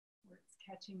where it's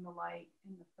catching the light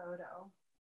in the photo.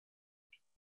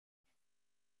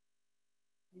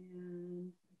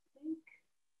 And I think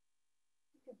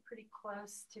I'm pretty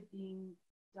close to being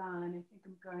done. I think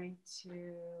I'm going to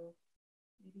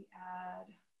maybe add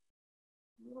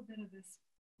a little bit of this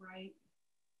bright.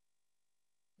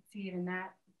 See, even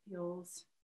that feels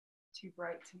too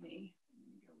bright to me. I'm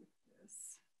gonna go with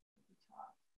this at the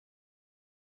top.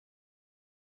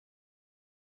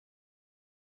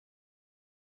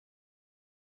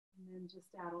 And then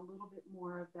just add a little bit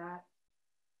more of that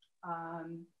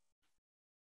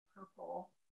purple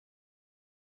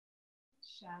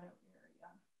shadow area.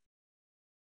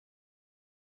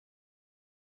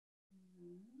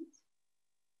 And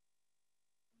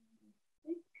I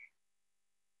think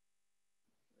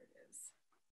here it is.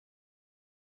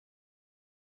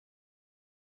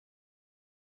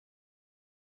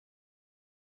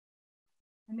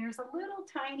 And there's a little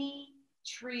tiny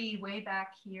tree way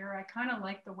back here. I kind of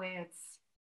like the way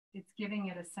it's giving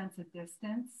it a sense of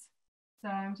distance. So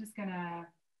I'm just gonna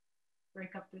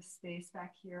break up this space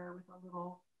back here with a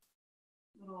little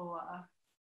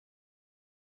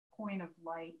point of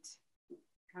light.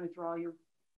 Kind of draw your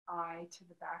eye to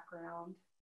the background.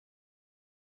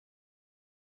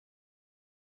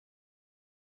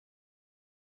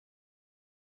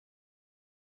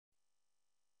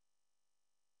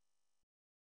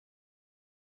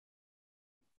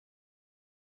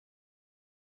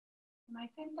 And I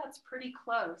think that's pretty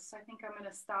close. I think I'm going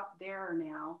to stop there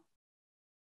now.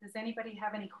 Does anybody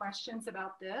have any questions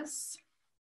about this?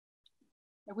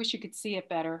 I wish you could see it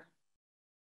better.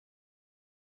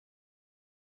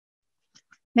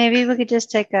 Maybe we could just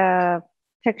take a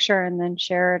picture and then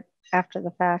share it after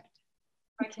the fact.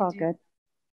 It's all good.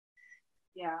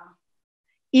 Yeah.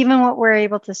 Even what we're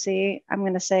able to see, I'm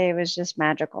going to say it was just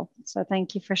magical. So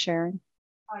thank you for sharing.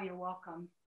 Oh, you're welcome.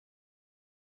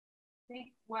 I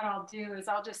think what I'll do is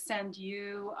I'll just send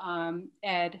you,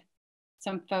 Ed,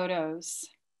 some photos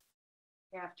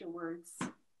afterwards.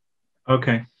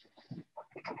 Okay.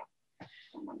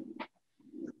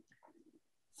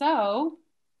 So,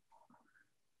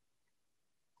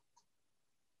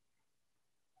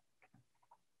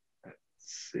 let's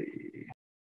see.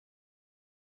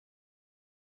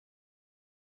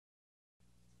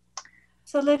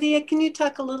 So Lydia, can you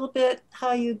talk a little bit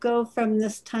how you go from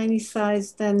this tiny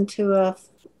size then to a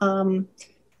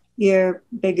your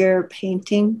bigger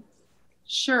painting?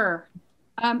 sure.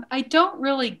 I don't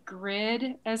really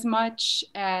grid as much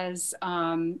as,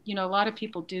 you know, a lot of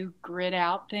people do grid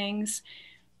out things.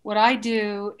 What I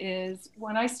do is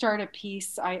when I start a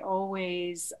piece, I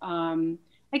always, I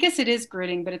guess it is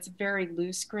gridding, but it's very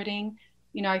loose gridding.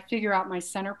 You know, I figure out my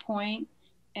center point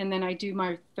and then I do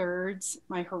my thirds,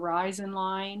 my horizon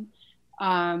line.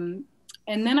 And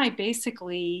then I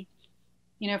basically,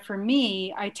 you know, for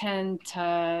me, I tend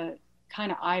to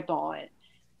kind of eyeball it.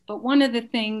 But one of the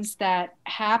things that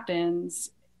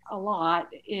happens a lot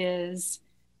is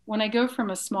when I go from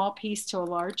a small piece to a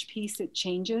large piece, it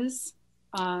changes.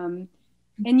 Um,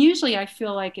 and usually I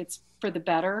feel like it's for the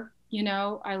better, you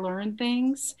know, I learn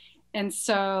things. And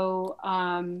so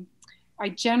I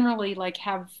generally like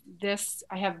have this,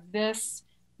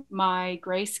 my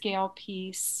grayscale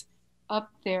piece,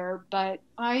 up there, but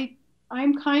I'm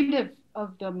kind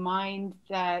of the mind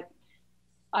that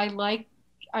I like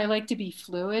I like to be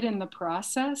fluid in the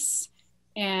process,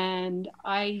 and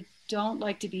I don't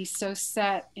like to be so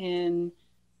set in,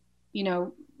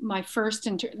 my first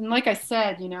and like I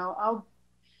said,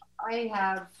 I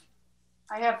have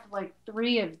I have like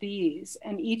three of these,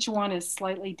 and each one is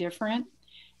slightly different.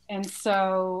 And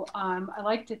so I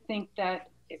like to think that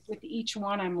with each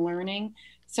one I'm learning.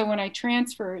 So when I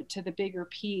transfer it to the bigger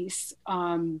piece,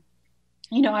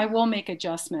 I will make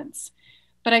adjustments.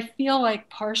 But I feel like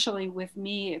partially with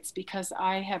me, it's because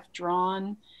I have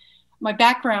drawn. My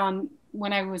background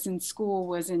when I was in school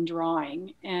was in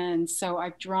drawing. And so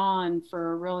I've drawn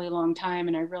for a really long time,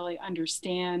 and I really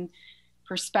understand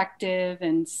perspective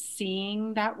and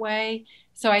seeing that way.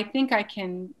 So I think I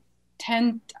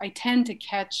tend to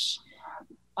catch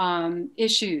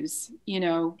issues,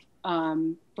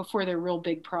 before they're real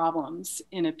big problems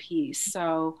in a piece.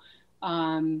 So,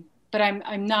 but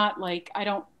I'm not like, I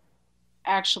don't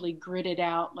actually grit it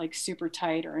out like super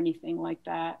tight or anything like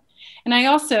that. And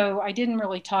I didn't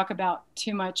really talk about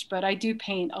too much, but I do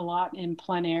paint a lot in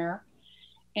plein air.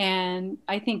 And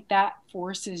I think that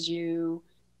forces you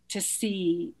to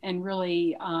see and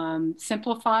really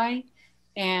simplify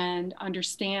and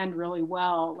understand really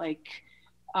well, like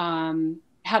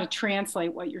how to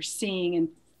translate what you're seeing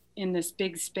in this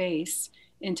big space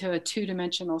into a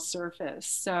two-dimensional surface.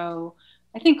 So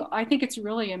I think it's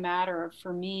really a matter of,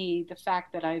 for me, the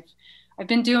fact that I've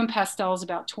been doing pastels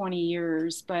about 20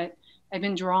 years, but I've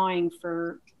been drawing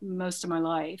for most of my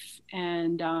life.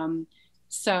 And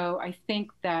so I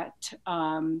think that,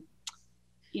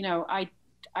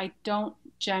 I don't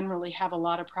generally have a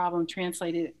lot of problem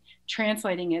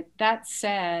translating it. That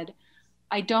said,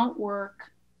 I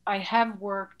have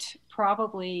worked,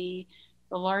 probably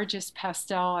the largest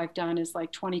pastel I've done is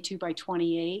like 22 by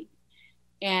 28.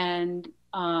 And,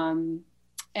 and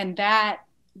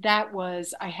that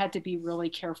was, I had to be really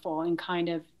careful and kind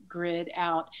of grid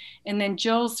out. And then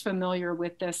Jill's familiar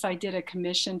with this. I did a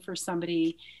commission for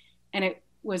somebody, and it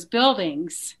was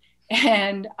buildings,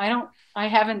 and I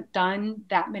haven't done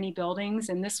that many buildings.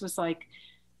 And this was like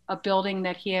a building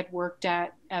that he had worked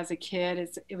at as a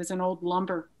kid. It was an old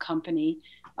lumber company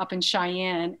up in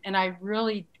Cheyenne. And I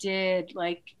really did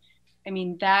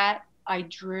that I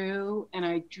drew, and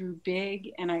I drew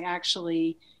big, and I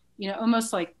actually,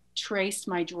 almost like traced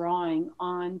my drawing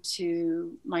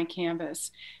onto my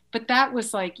canvas. But that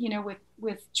was like,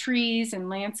 with trees and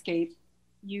landscape,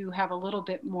 you have a little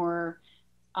bit more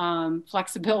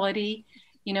flexibility.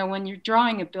 When you're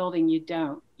drawing a building, you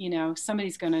don't,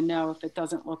 somebody's going to know if it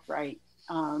doesn't look right.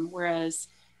 Whereas,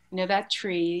 that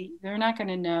tree, they're not going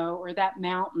to know, or that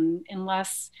mountain,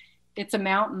 unless it's a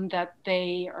mountain that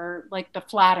they are like the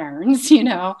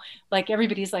Flatirons, like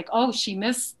everybody's like, oh, she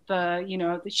missed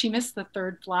the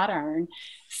third Flatiron.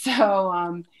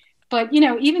 So, but,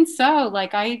 even so,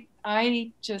 like I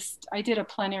did a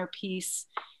plein air piece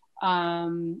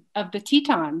of the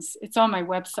Tetons. It's on my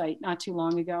website not too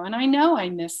long ago. And I know I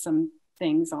missed some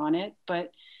things on it,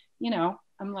 but,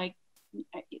 I'm like,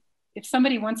 if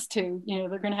somebody wants to, they're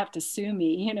going to have to sue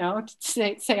me, to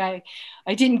say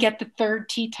I didn't get the third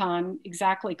Teton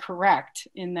exactly correct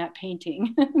in that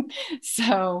painting.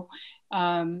 So,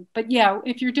 but yeah,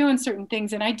 if you're doing certain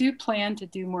things, and I do plan to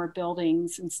do more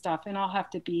buildings and stuff, and I'll have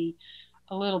to be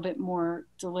a little bit more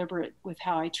deliberate with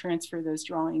how I transfer those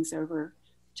drawings over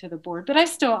to the board. But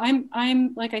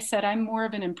I'm like I said, I'm more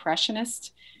of an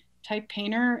impressionist type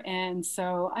painter. And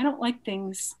so I don't like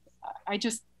things,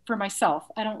 for myself,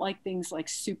 I don't like things like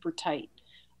super tight.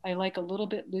 I like a little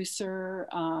bit looser,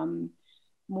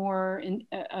 more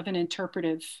of an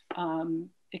interpretive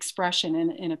expression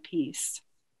in a piece.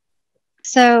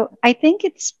 So I think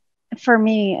for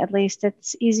me, at least,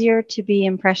 it's easier to be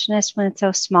impressionist when it's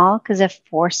so small, because it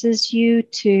forces you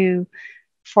to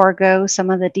forego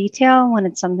some of the detail when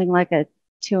it's something like a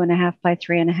 2.5 by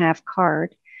 3.5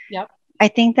 card. Yep. I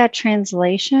think that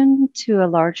translation to a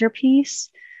larger piece,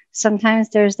 sometimes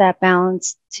there's that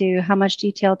balance to how much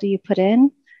detail do you put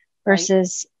in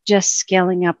versus just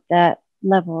scaling up that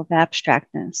level of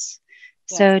abstractness.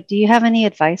 Yes. So do you have any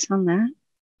advice on that?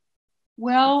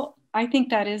 Well, I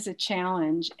think that is a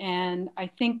challenge. And I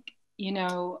think,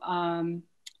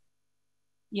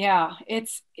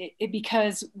 it's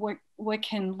because what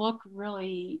can look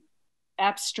really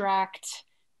abstract,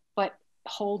 but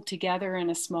hold together in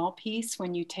a small piece,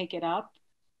 when you take it up,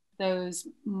 those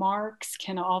marks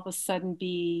can all of a sudden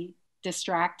be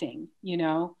distracting,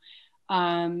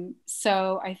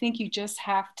 So I think you just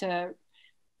have to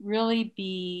really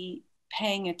be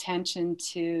paying attention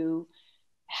to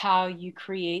how you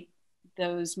create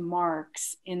those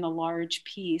marks in the large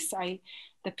piece.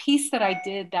 The piece that I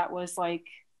did that was like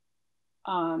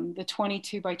the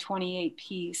 22 by 28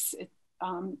 piece.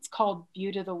 It's called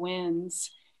View to the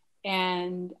Winds.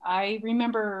 And I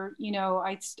remember, you know,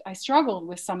 I struggled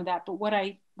with some of that, but what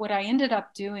I ended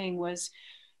up doing was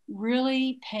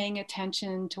really paying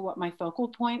attention to what my focal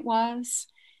point was,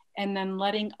 and then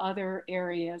letting other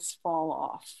areas fall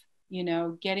off, you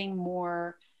know, getting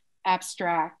more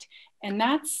abstract. And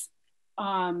that's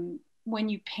when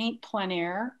you paint plein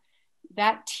air,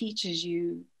 that teaches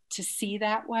you to see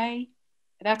that way.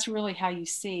 That's really how you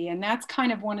see. And that's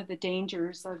kind of one of the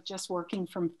dangers of just working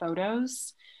from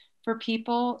photos for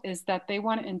people, is that they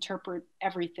want to interpret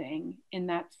everything in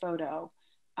that photo,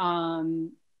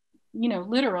 you know,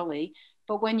 literally.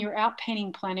 But when you're out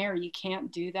painting plein air, you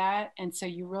can't do that. And so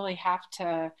you really have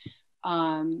to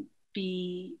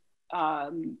be,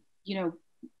 you know,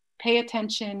 pay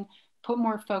attention, put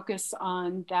more focus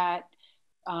on that,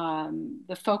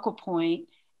 the focal point,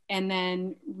 and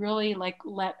then really like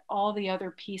let all the other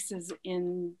pieces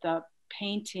in the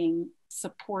painting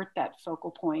support that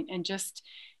focal point, and just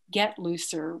get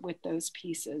looser with those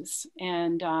pieces.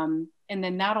 And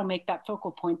then that'll make that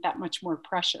focal point that much more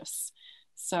precious.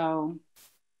 So.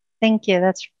 Thank you.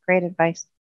 That's great advice.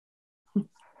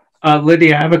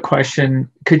 Lydia, I have a question.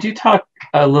 Could you talk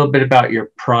a little bit about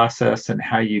your process and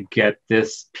how you get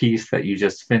this piece that you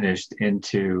just finished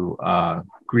into a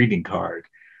greeting card?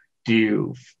 Do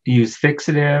you use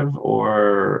fixative,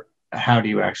 or how do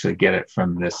you actually get it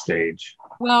from this stage?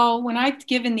 Well, when I've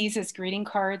given these as greeting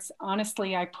cards,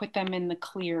 honestly, I put them in the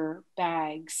clear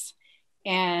bags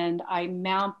and I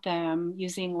mount them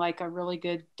using like a really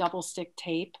good double stick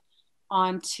tape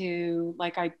onto,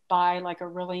 like I buy like a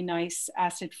really nice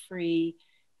acid-free,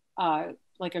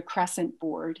 like a crescent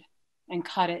board, and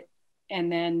cut it,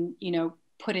 and then, you know,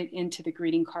 put it into the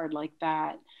greeting card like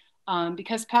that.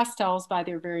 Because pastels by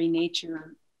their very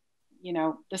nature, you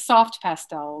know, the soft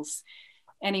pastels,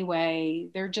 anyway,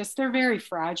 they're very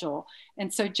fragile.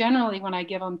 And so generally when I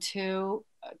give them to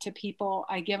people,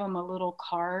 I give them a little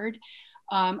card.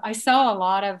 I sell a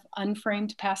lot of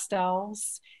unframed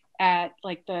pastels at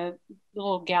like the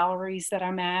little galleries that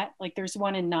I'm at. Like there's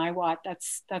one in Niwot,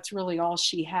 that's really all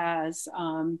she has,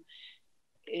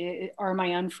 are my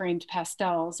unframed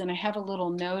pastels. And I have a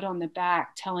little note on the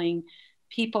back telling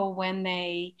people when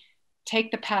they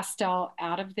take the pastel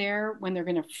out of there, when they're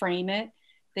going to frame it,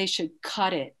 they should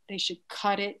cut it. They should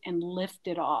cut it and lift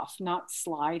it off, not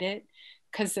slide it.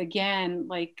 Because again,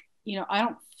 like, you know, I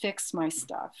don't fix my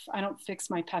stuff. I don't fix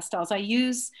my pastels.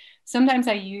 Sometimes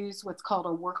I use what's called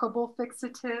a workable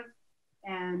fixative.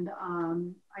 And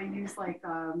I use like,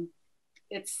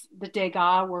 it's the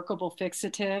Degas workable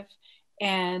fixative.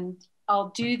 And I'll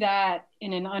do that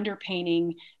in an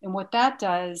underpainting. And what that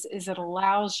does is it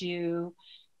allows you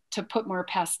to put more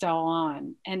pastel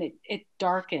on, and it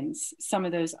darkens some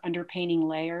of those underpainting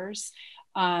layers.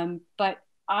 But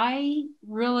I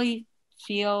really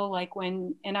feel like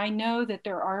and I know that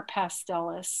there are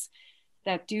pastelists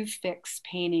that do fix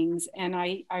paintings. And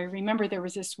I remember there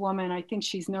was this woman, I think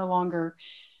she's no longer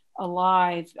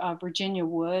alive, Virginia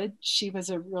Wood. She was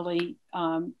a really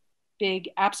big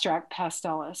abstract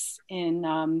pastelist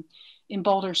in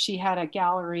Boulder. She had a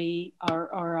gallery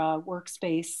or a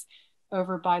workspace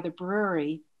over by the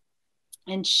brewery,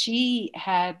 and she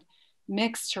had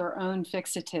mixed her own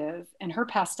fixative, and her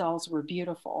pastels were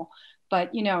beautiful.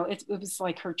 But you know, it was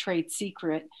like her trade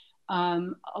secret.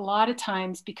 A lot of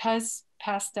times, because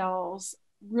pastels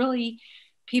really,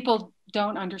 people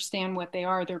don't understand what they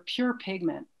are. They're pure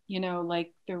pigment. You know,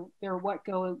 like they're what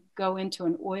go into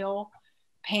an oil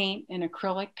paint, an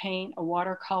acrylic paint, a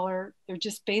watercolor. They're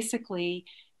just basically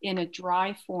in a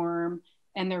dry form,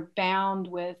 and they're bound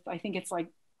with, I think it's like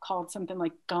called something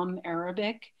like gum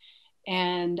Arabic.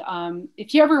 And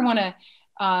if you ever want to,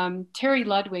 Terry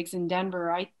Ludwig's in Denver,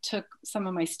 I took some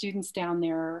of my students down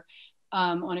there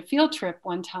on a field trip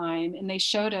one time, and they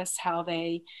showed us how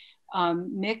they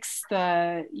mix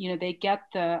they get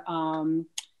the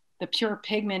pure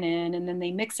pigment in, and then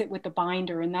they mix it with the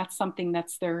binder, and that's something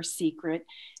that's their secret.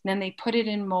 And then they put it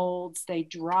in molds, they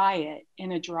dry it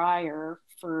in a dryer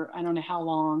for I don't know how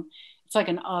long. It's like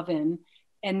an oven.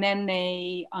 And then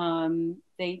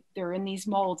they're in these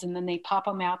molds, and then they pop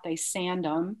them out, they sand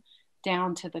them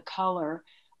down to the color.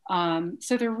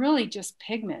 So they're really just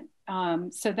pigment.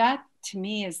 So that to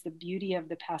me is the beauty of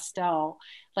the pastel.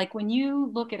 Like when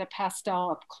you look at a pastel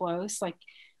up close, like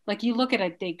you look at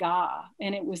a Degas,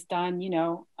 and it was done, you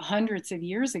know, hundreds of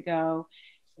years ago,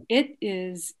 it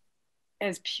is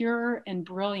as pure and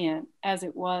brilliant as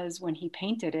it was when he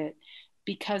painted it.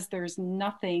 because there's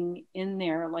nothing in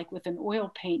there. Like with an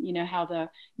oil paint, you know how the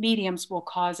mediums will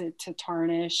cause it to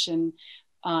tarnish and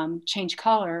change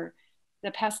color.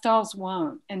 The pastels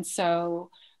won't. And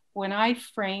so when I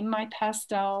frame my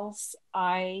pastels,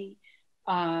 I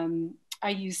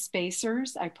use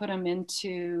spacers. I put them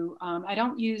into,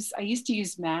 I used to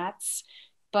use mats,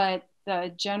 but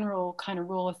the general kind of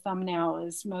rule of thumb now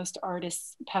is most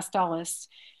artists, pastelists,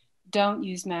 don't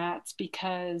use mats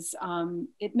because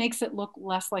it makes it look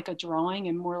less like a drawing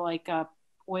and more like a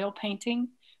oil painting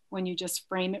when you just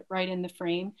frame it right in the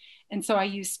frame. And so I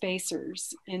use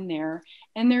spacers in there.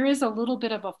 And there is a little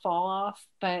bit of a fall off,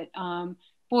 but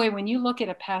boy, when you look at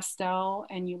a pastel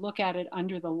and you look at it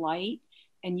under the light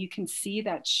and you can see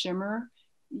that shimmer,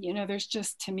 you know, there's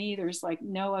just, to me, there's like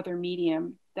no other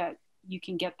medium that you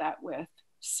can get that with.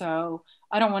 So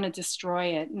I don't want to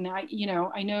destroy it. And I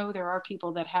know there are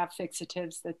people that have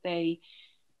fixatives that they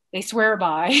swear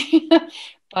by,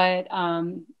 but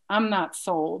I'm not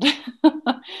sold.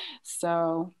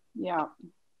 So yeah.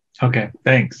 Okay,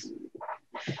 thanks.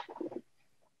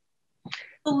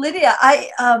 Well, Lydia,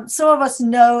 some of us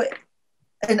know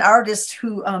an artist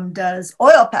who does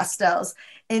oil pastels,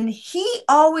 and he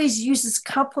always uses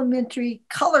complementary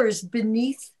colors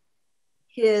beneath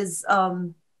his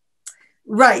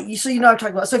right. So you know what I'm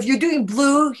talking about. So if you're doing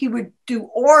blue, he would do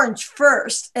orange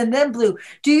first and then blue.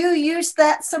 Do you use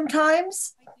that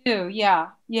sometimes? I do, yeah,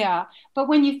 yeah. But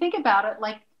when you think about it,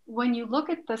 like when you look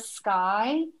at the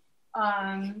sky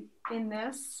in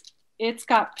this, it's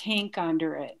got pink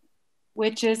under it,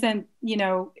 which isn't,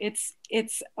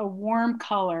 it's a warm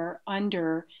color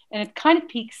under, and it kind of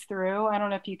peeks through. I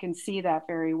don't know if you can see that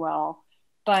very well,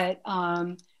 but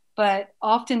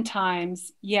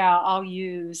oftentimes, yeah, I'll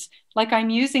use, like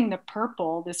I'm using the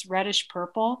purple, this reddish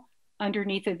purple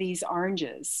underneath of these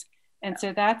oranges. And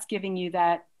so that's giving you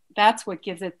that's what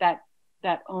gives it that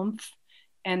oomph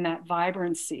and that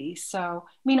vibrancy. So, I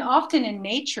mean, often in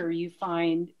nature, you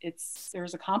find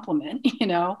there's a complement,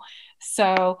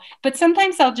 So, but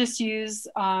sometimes I'll just use,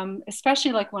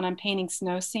 especially like when I'm painting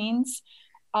snow scenes,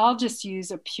 I'll just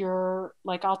use a pure,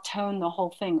 like I'll tone the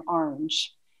whole thing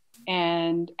orange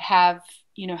and have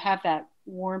that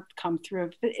warmth come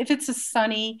through. If it's a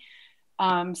sunny,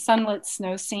 sunlit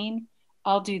snow scene,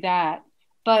 I'll do that.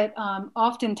 But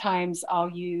oftentimes I'll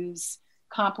use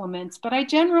complements, but I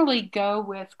generally go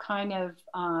with kind of,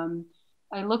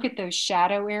 I look at those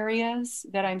shadow areas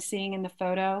that I'm seeing in the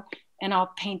photo and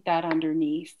I'll paint that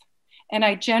underneath. And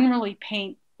I generally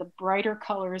paint the brighter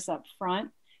colors up front.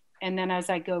 And then as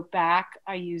I go back,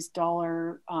 I use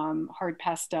duller hard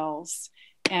pastels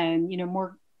and,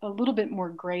 a little bit more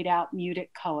grayed out muted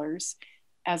colors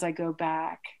as I go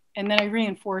back. And then I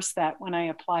reinforce that when I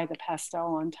apply the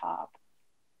pastel on top.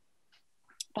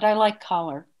 But I like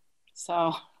color.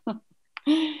 So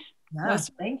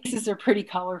most pieces are pretty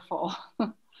colorful.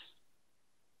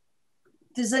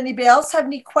 Does anybody else have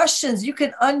any questions? You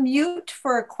can unmute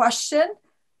for a question.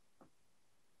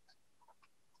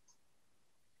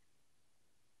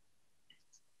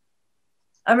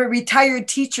 I'm a retired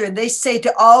teacher, and they say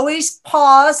to always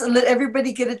pause and let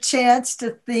everybody get a chance to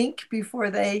think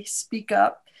before they speak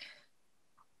up.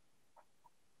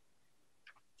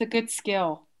 It's a good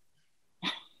skill.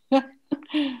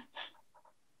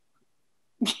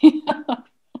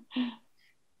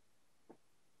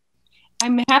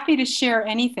 I'm happy to share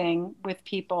anything with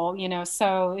people,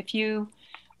 so if you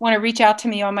want to reach out to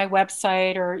me on my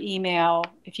website or email,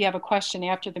 if you have a question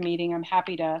after the meeting, I'm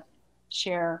happy to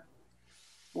share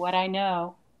what I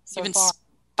know so You've far.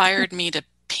 Inspired me to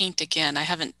paint again. I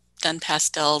haven't done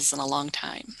pastels in a long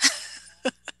time.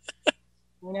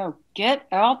 Get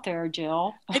out there,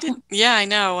 Jill. Yeah, I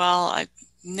know. Well,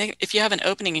 if you have an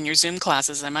opening in your Zoom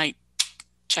classes, I might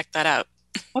check that out.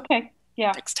 Okay,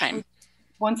 yeah. Next time.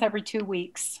 Once every 2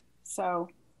 weeks. So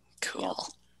cool.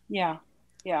 Yeah.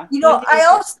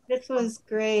 This was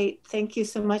great. Thank you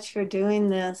so much for doing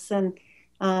this. And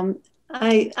I'm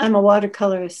a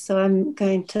watercolorist, so I'm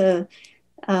going to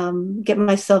get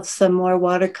myself some more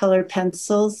watercolor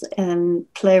pencils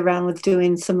and play around with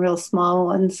doing some real small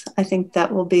ones. I think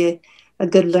that will be a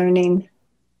good learning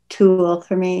tool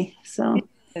for me. So it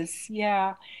is.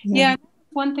 Yeah.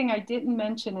 One thing I didn't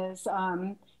mention is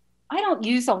I don't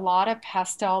use a lot of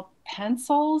pastel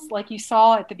pencils. Like you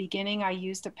saw at the beginning, I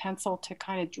used a pencil to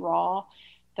kind of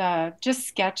just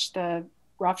sketch the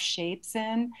rough shapes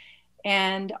in.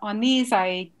 And on these,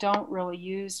 I don't really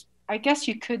use, I guess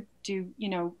you could do,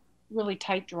 really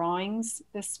tight drawings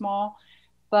this small.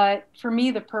 But for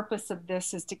me, the purpose of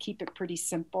this is to keep it pretty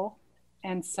simple.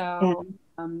 And so,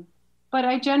 but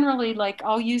I generally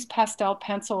I'll use pastel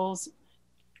pencils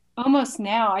almost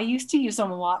now. I used to use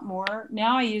them a lot more.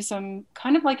 Now I use them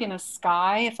kind of like in a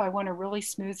sky. If I want a really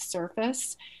smooth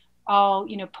surface, I'll,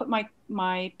 put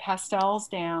my pastels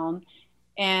down,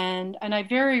 and I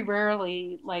very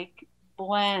rarely like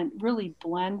really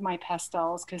blend my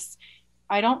pastels because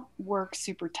I don't work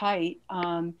super tight.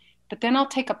 But then I'll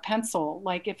take a pencil,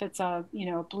 like if it's a,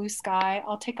 blue sky,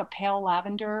 I'll take a pale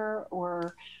lavender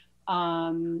or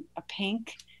a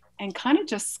pink and kind of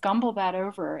just scumble that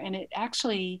over. And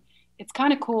it's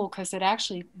kind of cool because it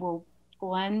actually will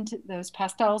blend those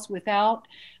pastels without,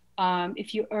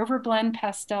 if you overblend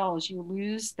pastels, you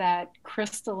lose that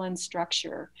crystalline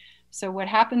structure. So what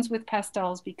happens with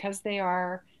pastels, because they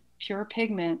are pure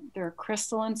pigment, they're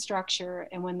crystalline structure,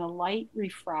 and when the light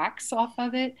refracts off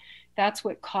of it, that's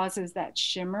what causes that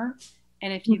shimmer.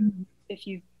 And if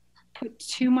you put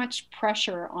too much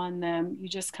pressure on them, you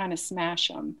just kind of smash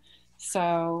them.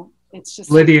 So it's just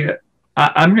Lydia,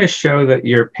 I'm going to show that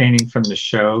you're painting from the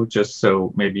show, just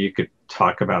so maybe you could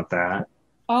talk about that.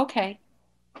 Okay.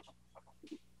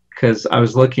 Because I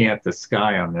was looking at the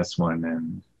sky on this one,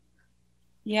 and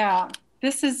yeah,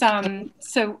 this is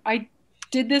so I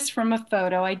did this from a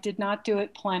photo. I did not do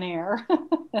it plein air.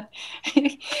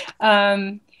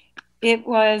 It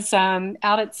was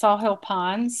out at Sawhill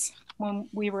Ponds when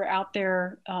we were out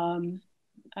there.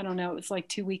 I don't know, it was like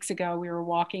 2 weeks ago. We were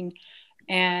walking,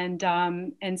 and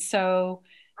so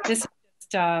this is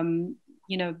just,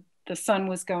 the sun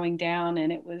was going down,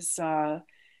 and it was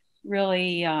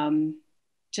really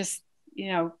just,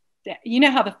 how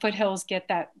the foothills get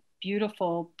that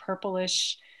beautiful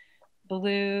purplish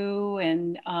blue,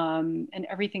 and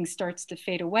everything starts to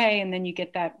fade away, and then you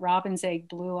get that robin's egg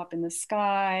blue up in the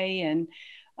sky, and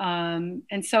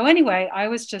so anyway, I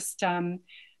was just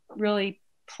really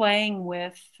playing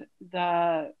with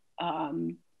the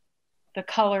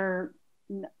color,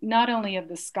 not only of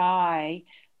the sky,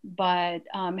 but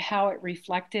how it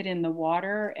reflected in the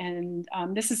water. And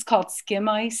this is called skim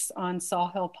ice on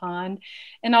Sawhill Pond,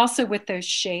 and also with those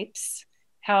shapes,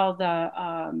 how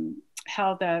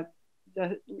the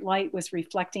light was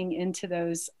reflecting into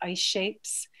those ice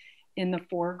shapes in the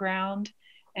foreground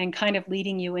and kind of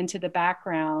leading you into the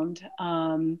background.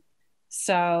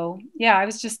 So yeah,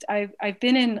 I've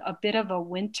been in a bit of a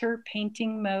winter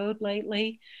painting mode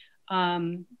lately.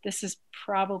 This is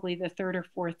probably the third or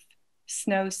fourth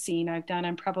snow scene I've done.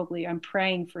 I'm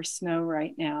praying for snow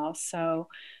right now. So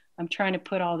I'm trying to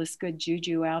put all this good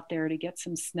juju out there to get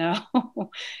some snow,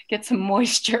 get some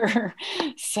moisture.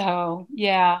 So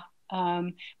yeah.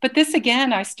 But this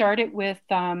again, I started with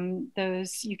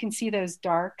those, you can see those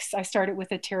darks. I started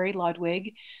with a Terry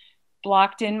Ludwig,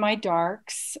 blocked in my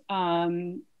darks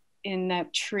in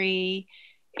that tree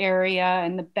area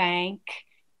and the bank.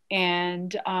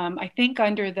 And I think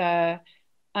under the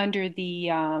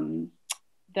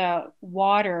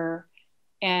water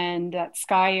and that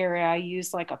sky area, I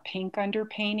used like a pink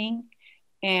underpainting,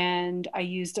 and I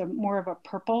used more of a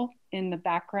purple in the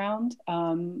background,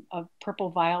 of purple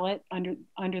violet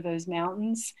under those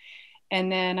mountains,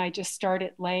 and then I just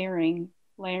started layering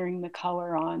the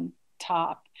color on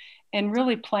top, and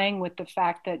really playing with the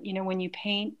fact that when you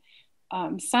paint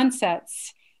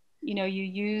sunsets, you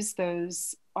use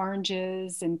those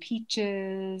oranges and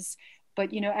peaches,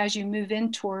 but as you move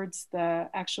in towards the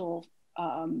actual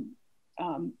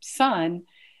sun,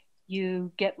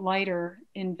 you get lighter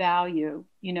in value.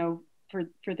 For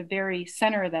the very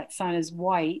center of that sun is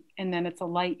white, and then it's a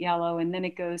light yellow, and then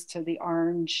it goes to the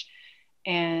orange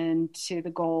and to the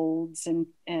golds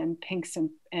and pinks,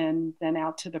 and then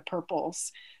out to the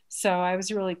purples. So I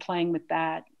was really playing with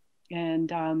that, and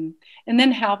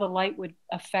then how the light would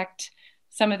affect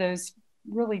some of those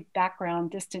really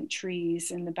background distant trees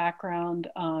in the background,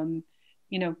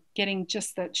 getting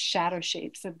just the shadow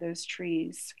shapes of those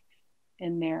trees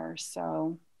in there.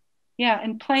 So yeah,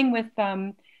 and playing with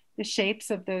the shapes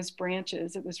of those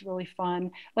branches, it was really fun.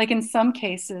 Like in some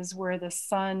cases where the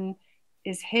sun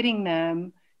is hitting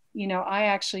them, I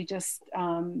actually just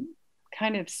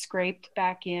kind of scraped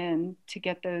back in to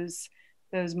get those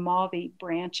mauve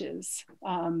branches,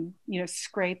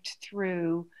 scraped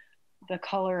through the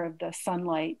color of the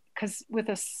sunlight. Because with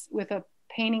a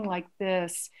painting like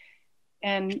this,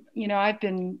 and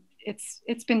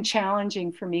it's been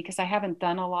challenging for me because I haven't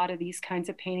done a lot of these kinds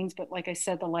of paintings, but like I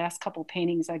said, the last couple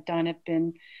paintings I've done have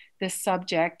been this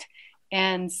subject.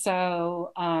 And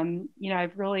so, I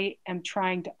really am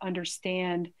trying to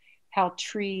understand how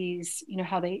trees,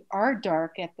 how they are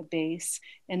dark at the base.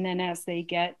 And then as they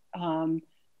get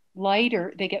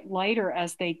lighter, they get lighter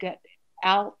as they get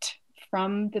out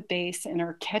from the base and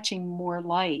are catching more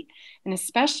light. And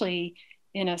especially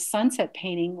in a sunset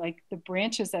painting, like the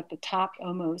branches at the top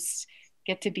almost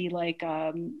get to be like,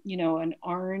 you know, an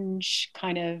orange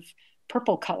kind of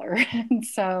purple color. And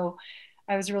so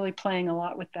I was really playing a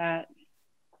lot with that.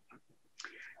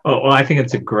 Oh, well, I think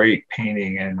it's a great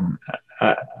painting, and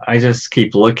I just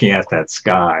keep looking at that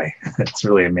sky. It's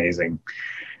really amazing.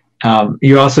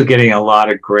 You're also getting a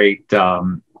lot of great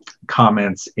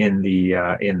comments in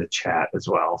the chat as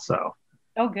well. So,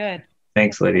 oh, good.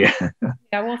 Thanks, Lydia.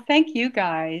 Yeah, well, thank you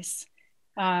guys.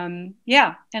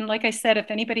 Yeah, and like I said, if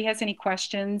anybody has any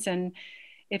questions, and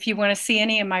if you want to see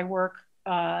any of my work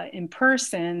in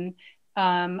person,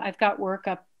 I've got work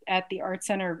up at the Art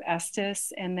Center of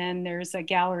Estes, and then there's a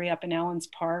gallery up in Allens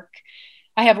Park.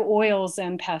 I have oils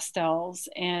and pastels,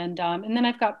 and then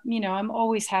I've got, you know, I'm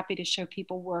always happy to show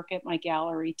people work at my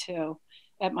gallery too,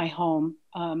 at my home.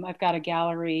 I've got a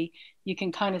gallery. You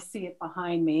can kind of see it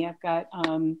behind me. I've got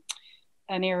an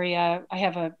area. I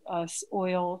have a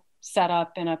oil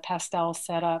setup and a pastel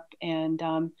setup, and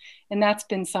that's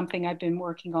been something I've been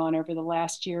working on over the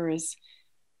last year. Is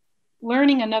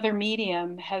learning another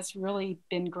medium has really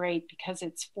been great because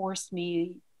it's forced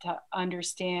me to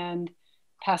understand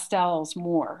pastels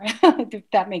more, if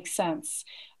that makes sense.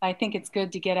 I think it's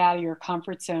good to get out of your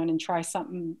comfort zone and try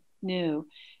something new.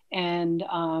 And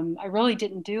I really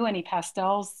didn't do any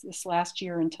pastels this last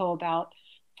year until about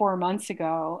 4 months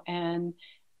ago. And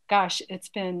gosh, it's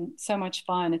been so much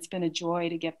fun. It's been a joy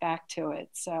to get back to it.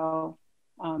 So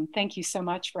thank you so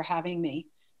much for having me.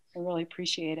 I really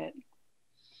appreciate it.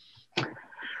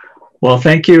 Well,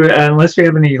 thank you. Unless we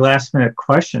have any last minute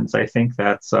questions, I think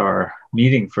that's our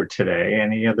meeting for today.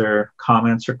 Any other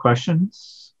comments or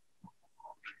questions?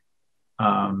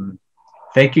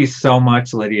 Thank you so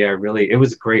much, Lydia. It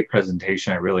was a great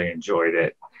presentation. I really enjoyed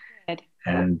it. Good.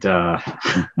 And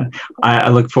I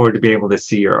look forward to be able to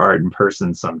see your art in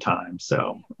person sometime.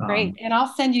 So great. And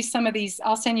I'll send you some of these.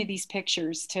 I'll send you these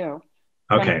pictures too.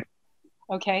 Okay.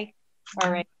 Okay.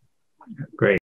 All right. Great.